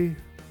wholly,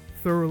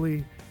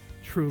 thoroughly,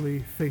 truly,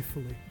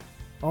 faithfully,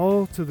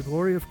 all to the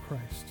glory of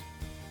Christ.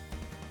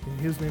 In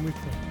his name we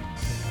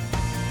pray.